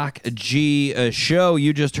the Doc G Show.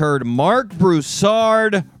 You just heard Marc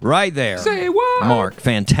Broussard right there. Say what? Marc,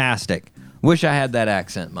 fantastic. Wish I had that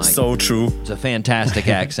accent, Mike. So true. It's a fantastic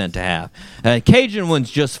accent to have. Cajun one's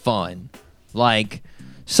just fun. Like,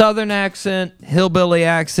 Southern accent, hillbilly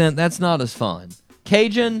accent, that's not as fun.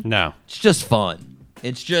 Cajun? No. It's just fun.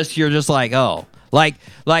 It's just, you're just like, oh. Like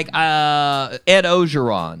Ed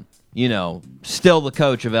Ogeron. Still the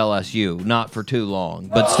coach of LSU, not for too long,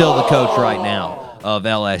 but still the coach right now of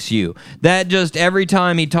LSU. That just, every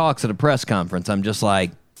time he talks at a press conference, I'm just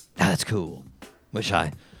like, that's cool. Wish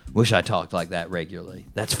I talked like that regularly.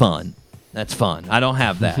 That's fun. I don't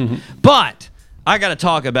have that. But I got to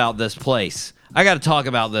talk about this place. I got to talk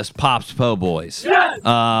about this Pops Po' Boys. Yes!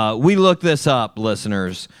 We looked this up,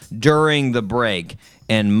 listeners, during the break,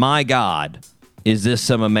 and my God, is this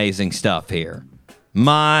some amazing stuff here.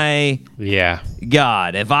 My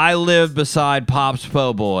God, if I lived beside Pops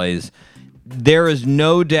Po' Boys, there is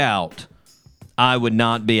no doubt I would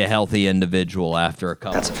not be a healthy individual after a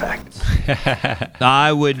couple. That's a fact.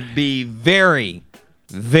 I would be very,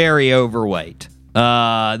 very overweight.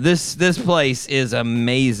 This place is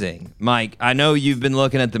amazing. Mike, I know you've been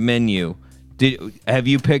looking at the menu. Have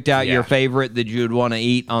you picked out your favorite that you would want to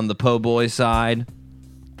eat on the Po' Boy side?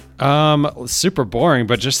 Super boring,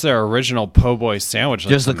 but just their original Po' Boy sandwich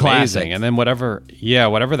looks just the amazing. classic. And then whatever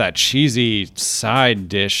that cheesy side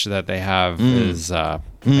dish that they have is,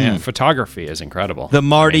 photography is incredible. The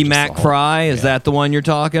Marty Mac fry, is that the one you're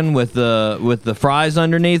talking with the fries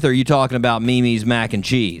underneath, or are you talking about Mimi's mac and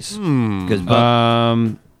cheese? Because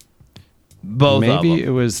both. Maybe of them.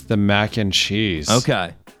 it was the mac and cheese.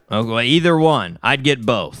 Okay, well, either one. I'd get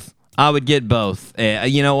both. I would get both.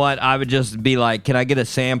 You know what? I would just be like, can I get a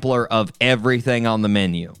sampler of everything on the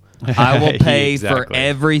menu? I will pay for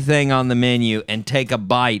everything on the menu and take a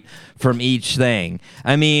bite from each thing.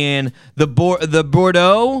 I mean, the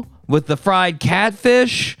Bordeaux with the fried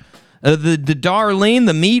catfish, the Darlene,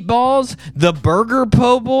 the meatballs, the burger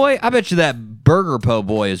po' boy. I bet you that burger po'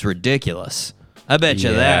 boy is ridiculous. I bet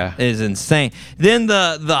you that is insane. Then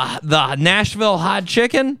the Nashville hot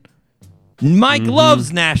chicken. Mike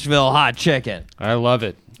loves Nashville hot chicken. I love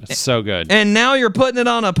it. It's so good. And now you're putting it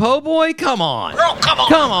on a po' boy? Come on. Bro,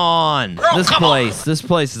 come on. Bro, this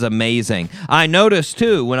place is amazing. I noticed,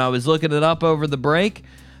 too, when I was looking it up over the break,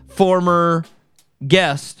 former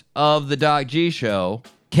guest of the Doc G Show,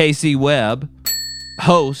 Casey Webb,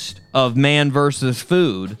 host of Man vs.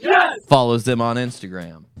 Food, follows them on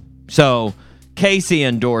Instagram. So Casey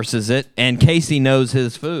endorses it, and Casey knows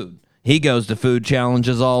his food. He goes to food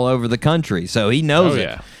challenges all over the country, so he knows it.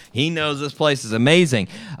 Yeah. He knows this place is amazing.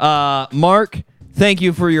 Mark, thank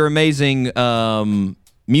you for your amazing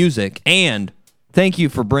music, and thank you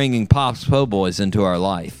for bringing Pop's Po' Boys into our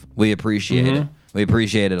life. We appreciate it. We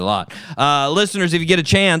appreciate it a lot. Listeners, if you get a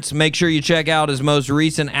chance, make sure you check out his most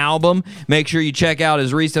recent album. Make sure you check out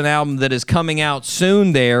his recent album that is coming out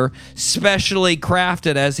soon there, specially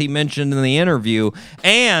crafted, as he mentioned in the interview.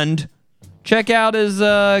 And check out his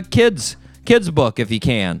kids book if you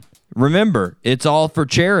can. Remember, it's all for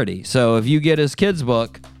charity. So if you get his kids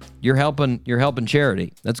book, you're helping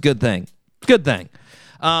charity. That's a good thing. Good thing.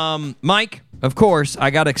 Mike, of course,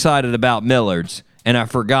 I got excited about Millard's, and I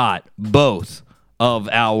forgot both of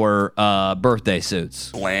our birthday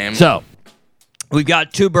suits. Blam. So we've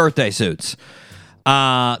got 2 birthday suits.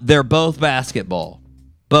 They're both basketball.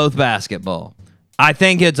 Both basketball. I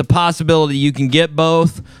think it's a possibility you can get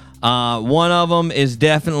both. One of them is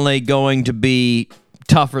definitely going to be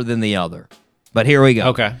tougher than the other. But here we go.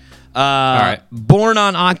 Okay. All right. Born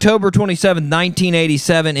on October 27,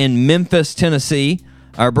 1987 in Memphis, Tennessee.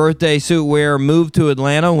 Our birthday suit wearer moved to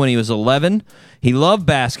Atlanta when he was 11. He loved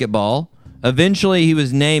basketball. Eventually, he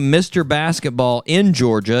was named Mr. Basketball in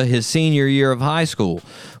Georgia his senior year of high school.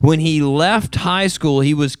 When he left high school,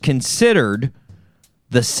 he was considered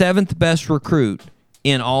the 7th best recruit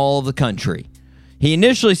in all the country. He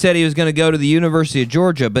initially said he was going to go to the University of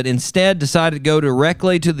Georgia, but instead decided to go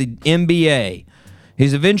directly to the NBA.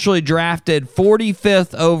 He's eventually drafted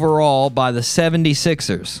 45th overall by the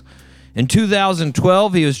 76ers. In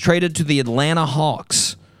 2012, he was traded to the Atlanta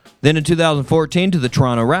Hawks. Then in 2014, to the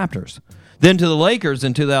Toronto Raptors. Then to the Lakers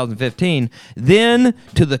in 2015. Then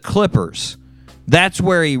to the Clippers. That's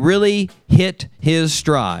where he really hit his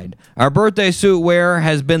stride. Our birthday suit wearer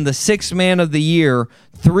has been the 6th man of the year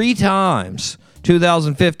 3 times.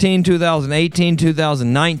 2015, 2018,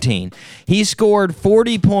 2019. He scored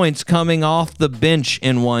 40 points coming off the bench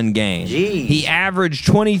in one game. Jeez. He averaged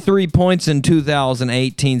 23 points in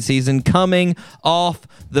 2018 season coming off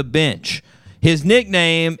the bench. His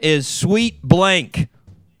nickname is Sweet Blank,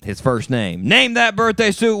 his first name. Name that birthday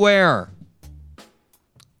suit wearer.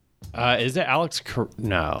 Is it Alex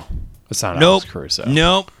No, it's not Nope. Alex Caruso.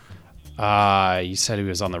 Nope. You said he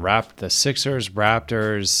was on the Sixers,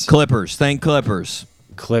 Raptors, Clippers. Think Clippers.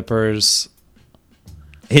 Clippers.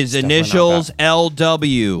 His initials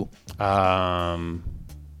LW. I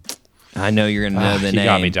know you're going to know the name. You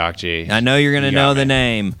got me, Doc G. I know you're going to know the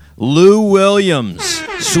name. Lou Williams.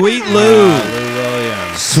 Sweet Lou. Lou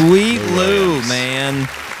Williams. Sweet Lou, man.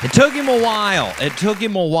 It took him a while. It took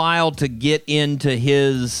him a while to get into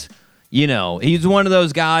his, he's one of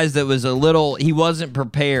those guys that was he wasn't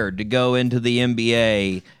prepared to go into the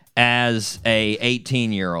NBA as a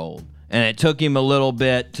 18-year-old. And it took him a little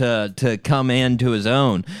bit to come into his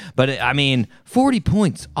own. But 40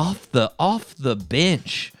 points off the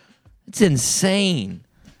bench. It's insane.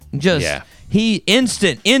 He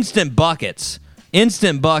instant buckets.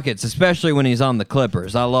 Instant buckets, especially when he's on the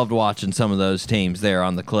Clippers. I loved watching some of those teams there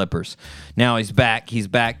on the Clippers. Now he's back. He's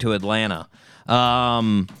back to Atlanta.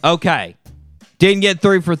 Okay. Didn't get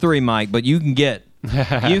 3 for 3, Mike, but you can get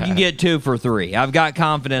 2 for 3. I've got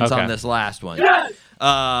confidence on this last one. Yes!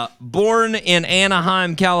 Born in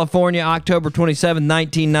Anaheim, California, October 27,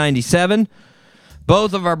 1997.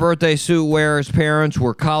 Both of our birthday suit wearers' parents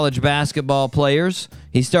were college basketball players.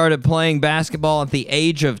 He started playing basketball at the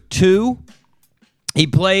age of 2. He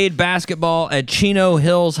played basketball at Chino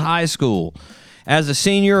Hills High School. As a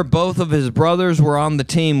senior, both of his brothers were on the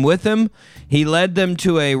team with him. He led them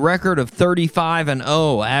to a record of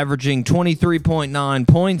 35-0, averaging 23.9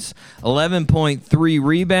 points, 11.3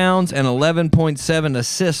 rebounds, and 11.7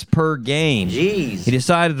 assists per game. Jeez. He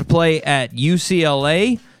decided to play at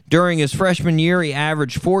UCLA. During his freshman year, he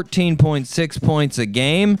averaged 14.6 points a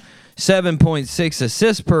game, 7.6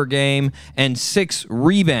 assists per game, and 6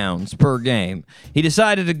 rebounds per game. He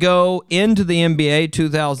decided to go into the NBA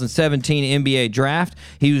 2017 NBA draft.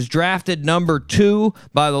 He was drafted number 2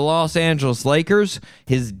 by the Los Angeles Lakers.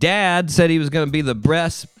 His dad said he was going to be the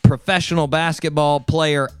best professional basketball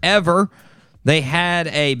player ever. They had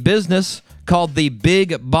a business called the Big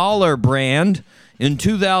Baller brand. In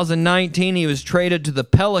 2019, he was traded to the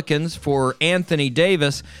Pelicans for Anthony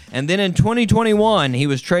Davis. And then in 2021, he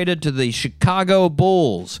was traded to the Chicago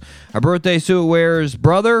Bulls. Our birthday suit wearer's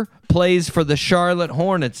brother plays for the Charlotte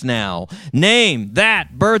Hornets now. Name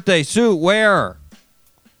that birthday suit wearer.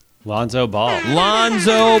 Lonzo Ball.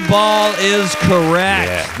 Lonzo Ball is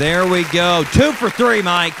correct. Yeah. There we go. 2 for 3,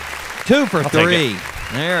 Mike. 2 for 3.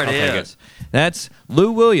 There it is. That's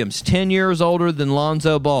Lou Williams, 10 years older than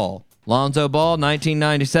Lonzo Ball. Lonzo Ball,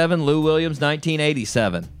 1997. Lou Williams,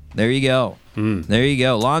 1987. There you go. There you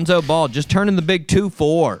go. Lonzo Ball just turning the big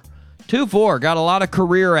 2-4. 2-4. Got a lot of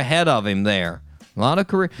career ahead of him there. A lot of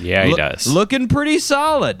career. Yeah, he does. Looking pretty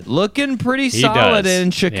solid. Looking pretty solid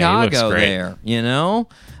in Chicago there. You know?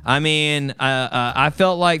 I mean, I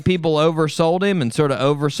felt like people oversold him and sort of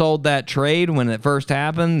oversold that trade when it first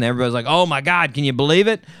happened. Everybody's like, oh, my God, can you believe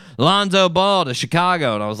it? Lonzo Ball to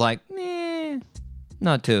Chicago. And I was like,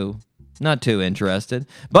 not too interested.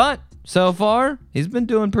 But so far, he's been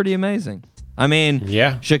doing pretty amazing. I mean,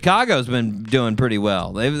 Chicago's been doing pretty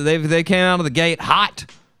well. They came out of the gate hot.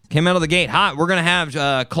 We're gonna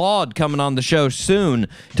have Claude coming on the show soon.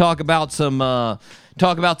 Talk about some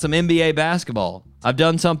NBA basketball. I've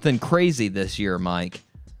done something crazy this year, Mike.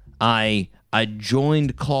 I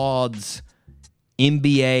joined Claude's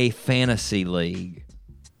NBA fantasy league.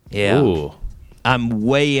 Yeah. Ooh. I'm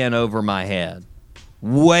way in over my head.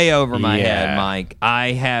 Way over my head, Mike.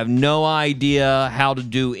 I have no idea how to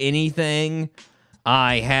do anything.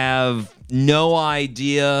 I have no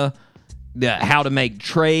idea how to make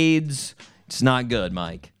trades. It's not good,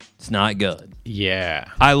 Mike. It's not good. Yeah.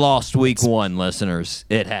 I lost week 1, listeners.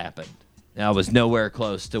 It happened. I was nowhere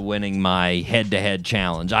close to winning my head-to-head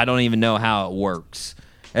challenge. I don't even know how it works.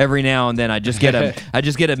 Every now and then I just get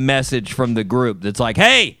a message from the group that's like,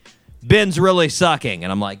 "Hey, Ben's really sucking."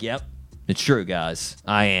 And I'm like, "Yep. It's true, guys.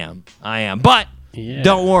 I am. But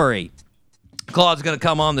don't worry. Claude's going to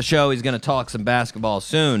come on the show. He's going to talk some basketball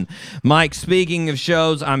soon. Mike, speaking of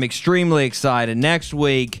shows, I'm extremely excited. Next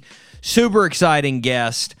week, super exciting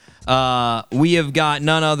guest. We have got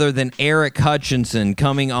none other than Eric Hutchinson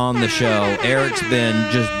coming on the show. Eric's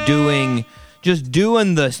been just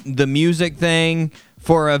doing the music thing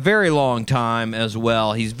for a very long time as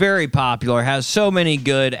well. He's very popular, has so many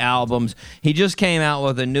good albums. He just came out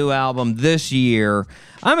with a new album this year.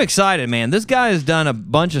 I'm excited, man. This guy has done a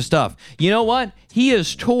bunch of stuff. You know what? He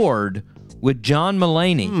has toured with John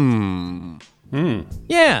Mulaney.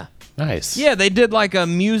 Yeah. Nice. Yeah, they did like a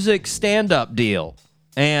music stand-up deal.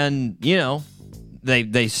 And, you know,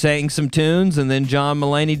 they sang some tunes, and then John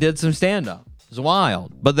Mulaney did some stand-up. It was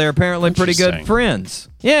wild. But they're apparently pretty good friends.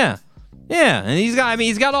 Yeah. Yeah, and he's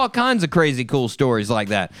got all kinds of crazy cool stories like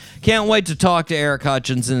that. Can't wait to talk to Eric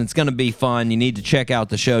Hutchinson. It's going to be fun. You need to check out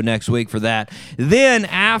the show next week for that. Then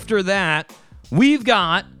after that, we've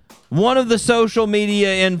got one of the social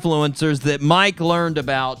media influencers that Mike learned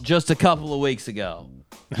about just a couple of weeks ago.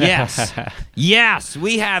 Yes. Yes,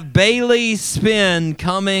 we have Bailey Spinn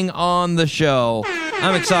coming on the show.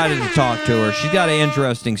 I'm excited to talk to her. She's got an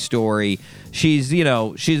interesting story. She's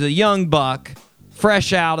a young buck.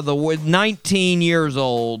 Fresh out of the wood, 19 years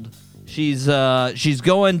old. She's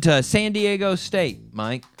going to San Diego State,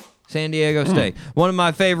 Mike. San Diego State. One of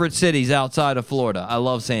my favorite cities outside of Florida. I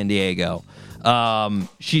love San Diego.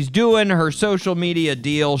 She's doing her social media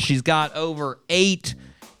deal. She's got over 8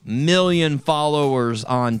 million followers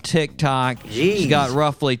on TikTok. Jeez. She's got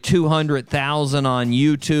roughly 200,000 on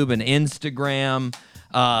YouTube and Instagram.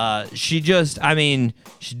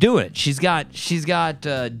 She's doing it. She's got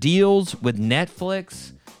deals with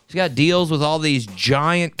Netflix. She's got deals with all these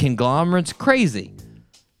giant conglomerates. Crazy.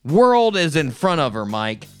 World is in front of her,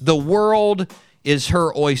 Mike. The world is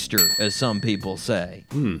her oyster, as some people say.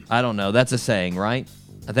 I don't know. That's a saying, right?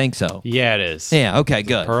 I think so. Yeah, it is. Yeah, okay,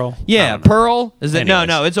 good. Pearl? Yeah, pearl? Is it? Anyways.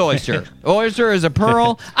 No, it's oyster. Oyster is a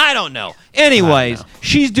pearl? I don't know. Anyways,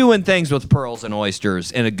 she's doing things with pearls and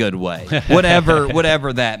oysters in a good way.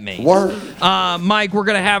 Whatever that means. Word. Mike, we're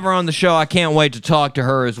going to have her on the show. I can't wait to talk to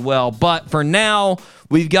her as well. But for now,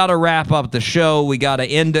 we've got to wrap up the show. We got to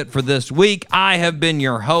end it for this week. I have been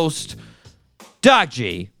your host, Doc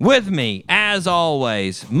G. With me, as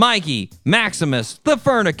always, Mikey, Maximus, the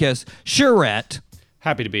Furnicus, Charette.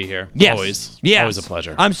 Happy to be here. Yes. Always. Yes. Always a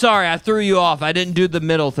pleasure. I'm sorry. I threw you off. I didn't do the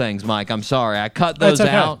middle things, Mike. I'm sorry. I cut those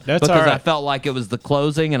out That's because all right. I felt like it was the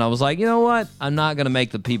closing, and I was like, you know what? I'm not going to make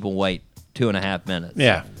the people wait 2.5 minutes.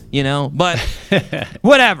 Yeah. You know? But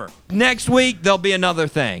whatever. Next week, there'll be another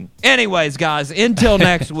thing. Anyways, guys, until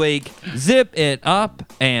next week, zip it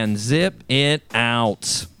up and zip it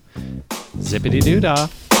out. Zippity-doo-dah.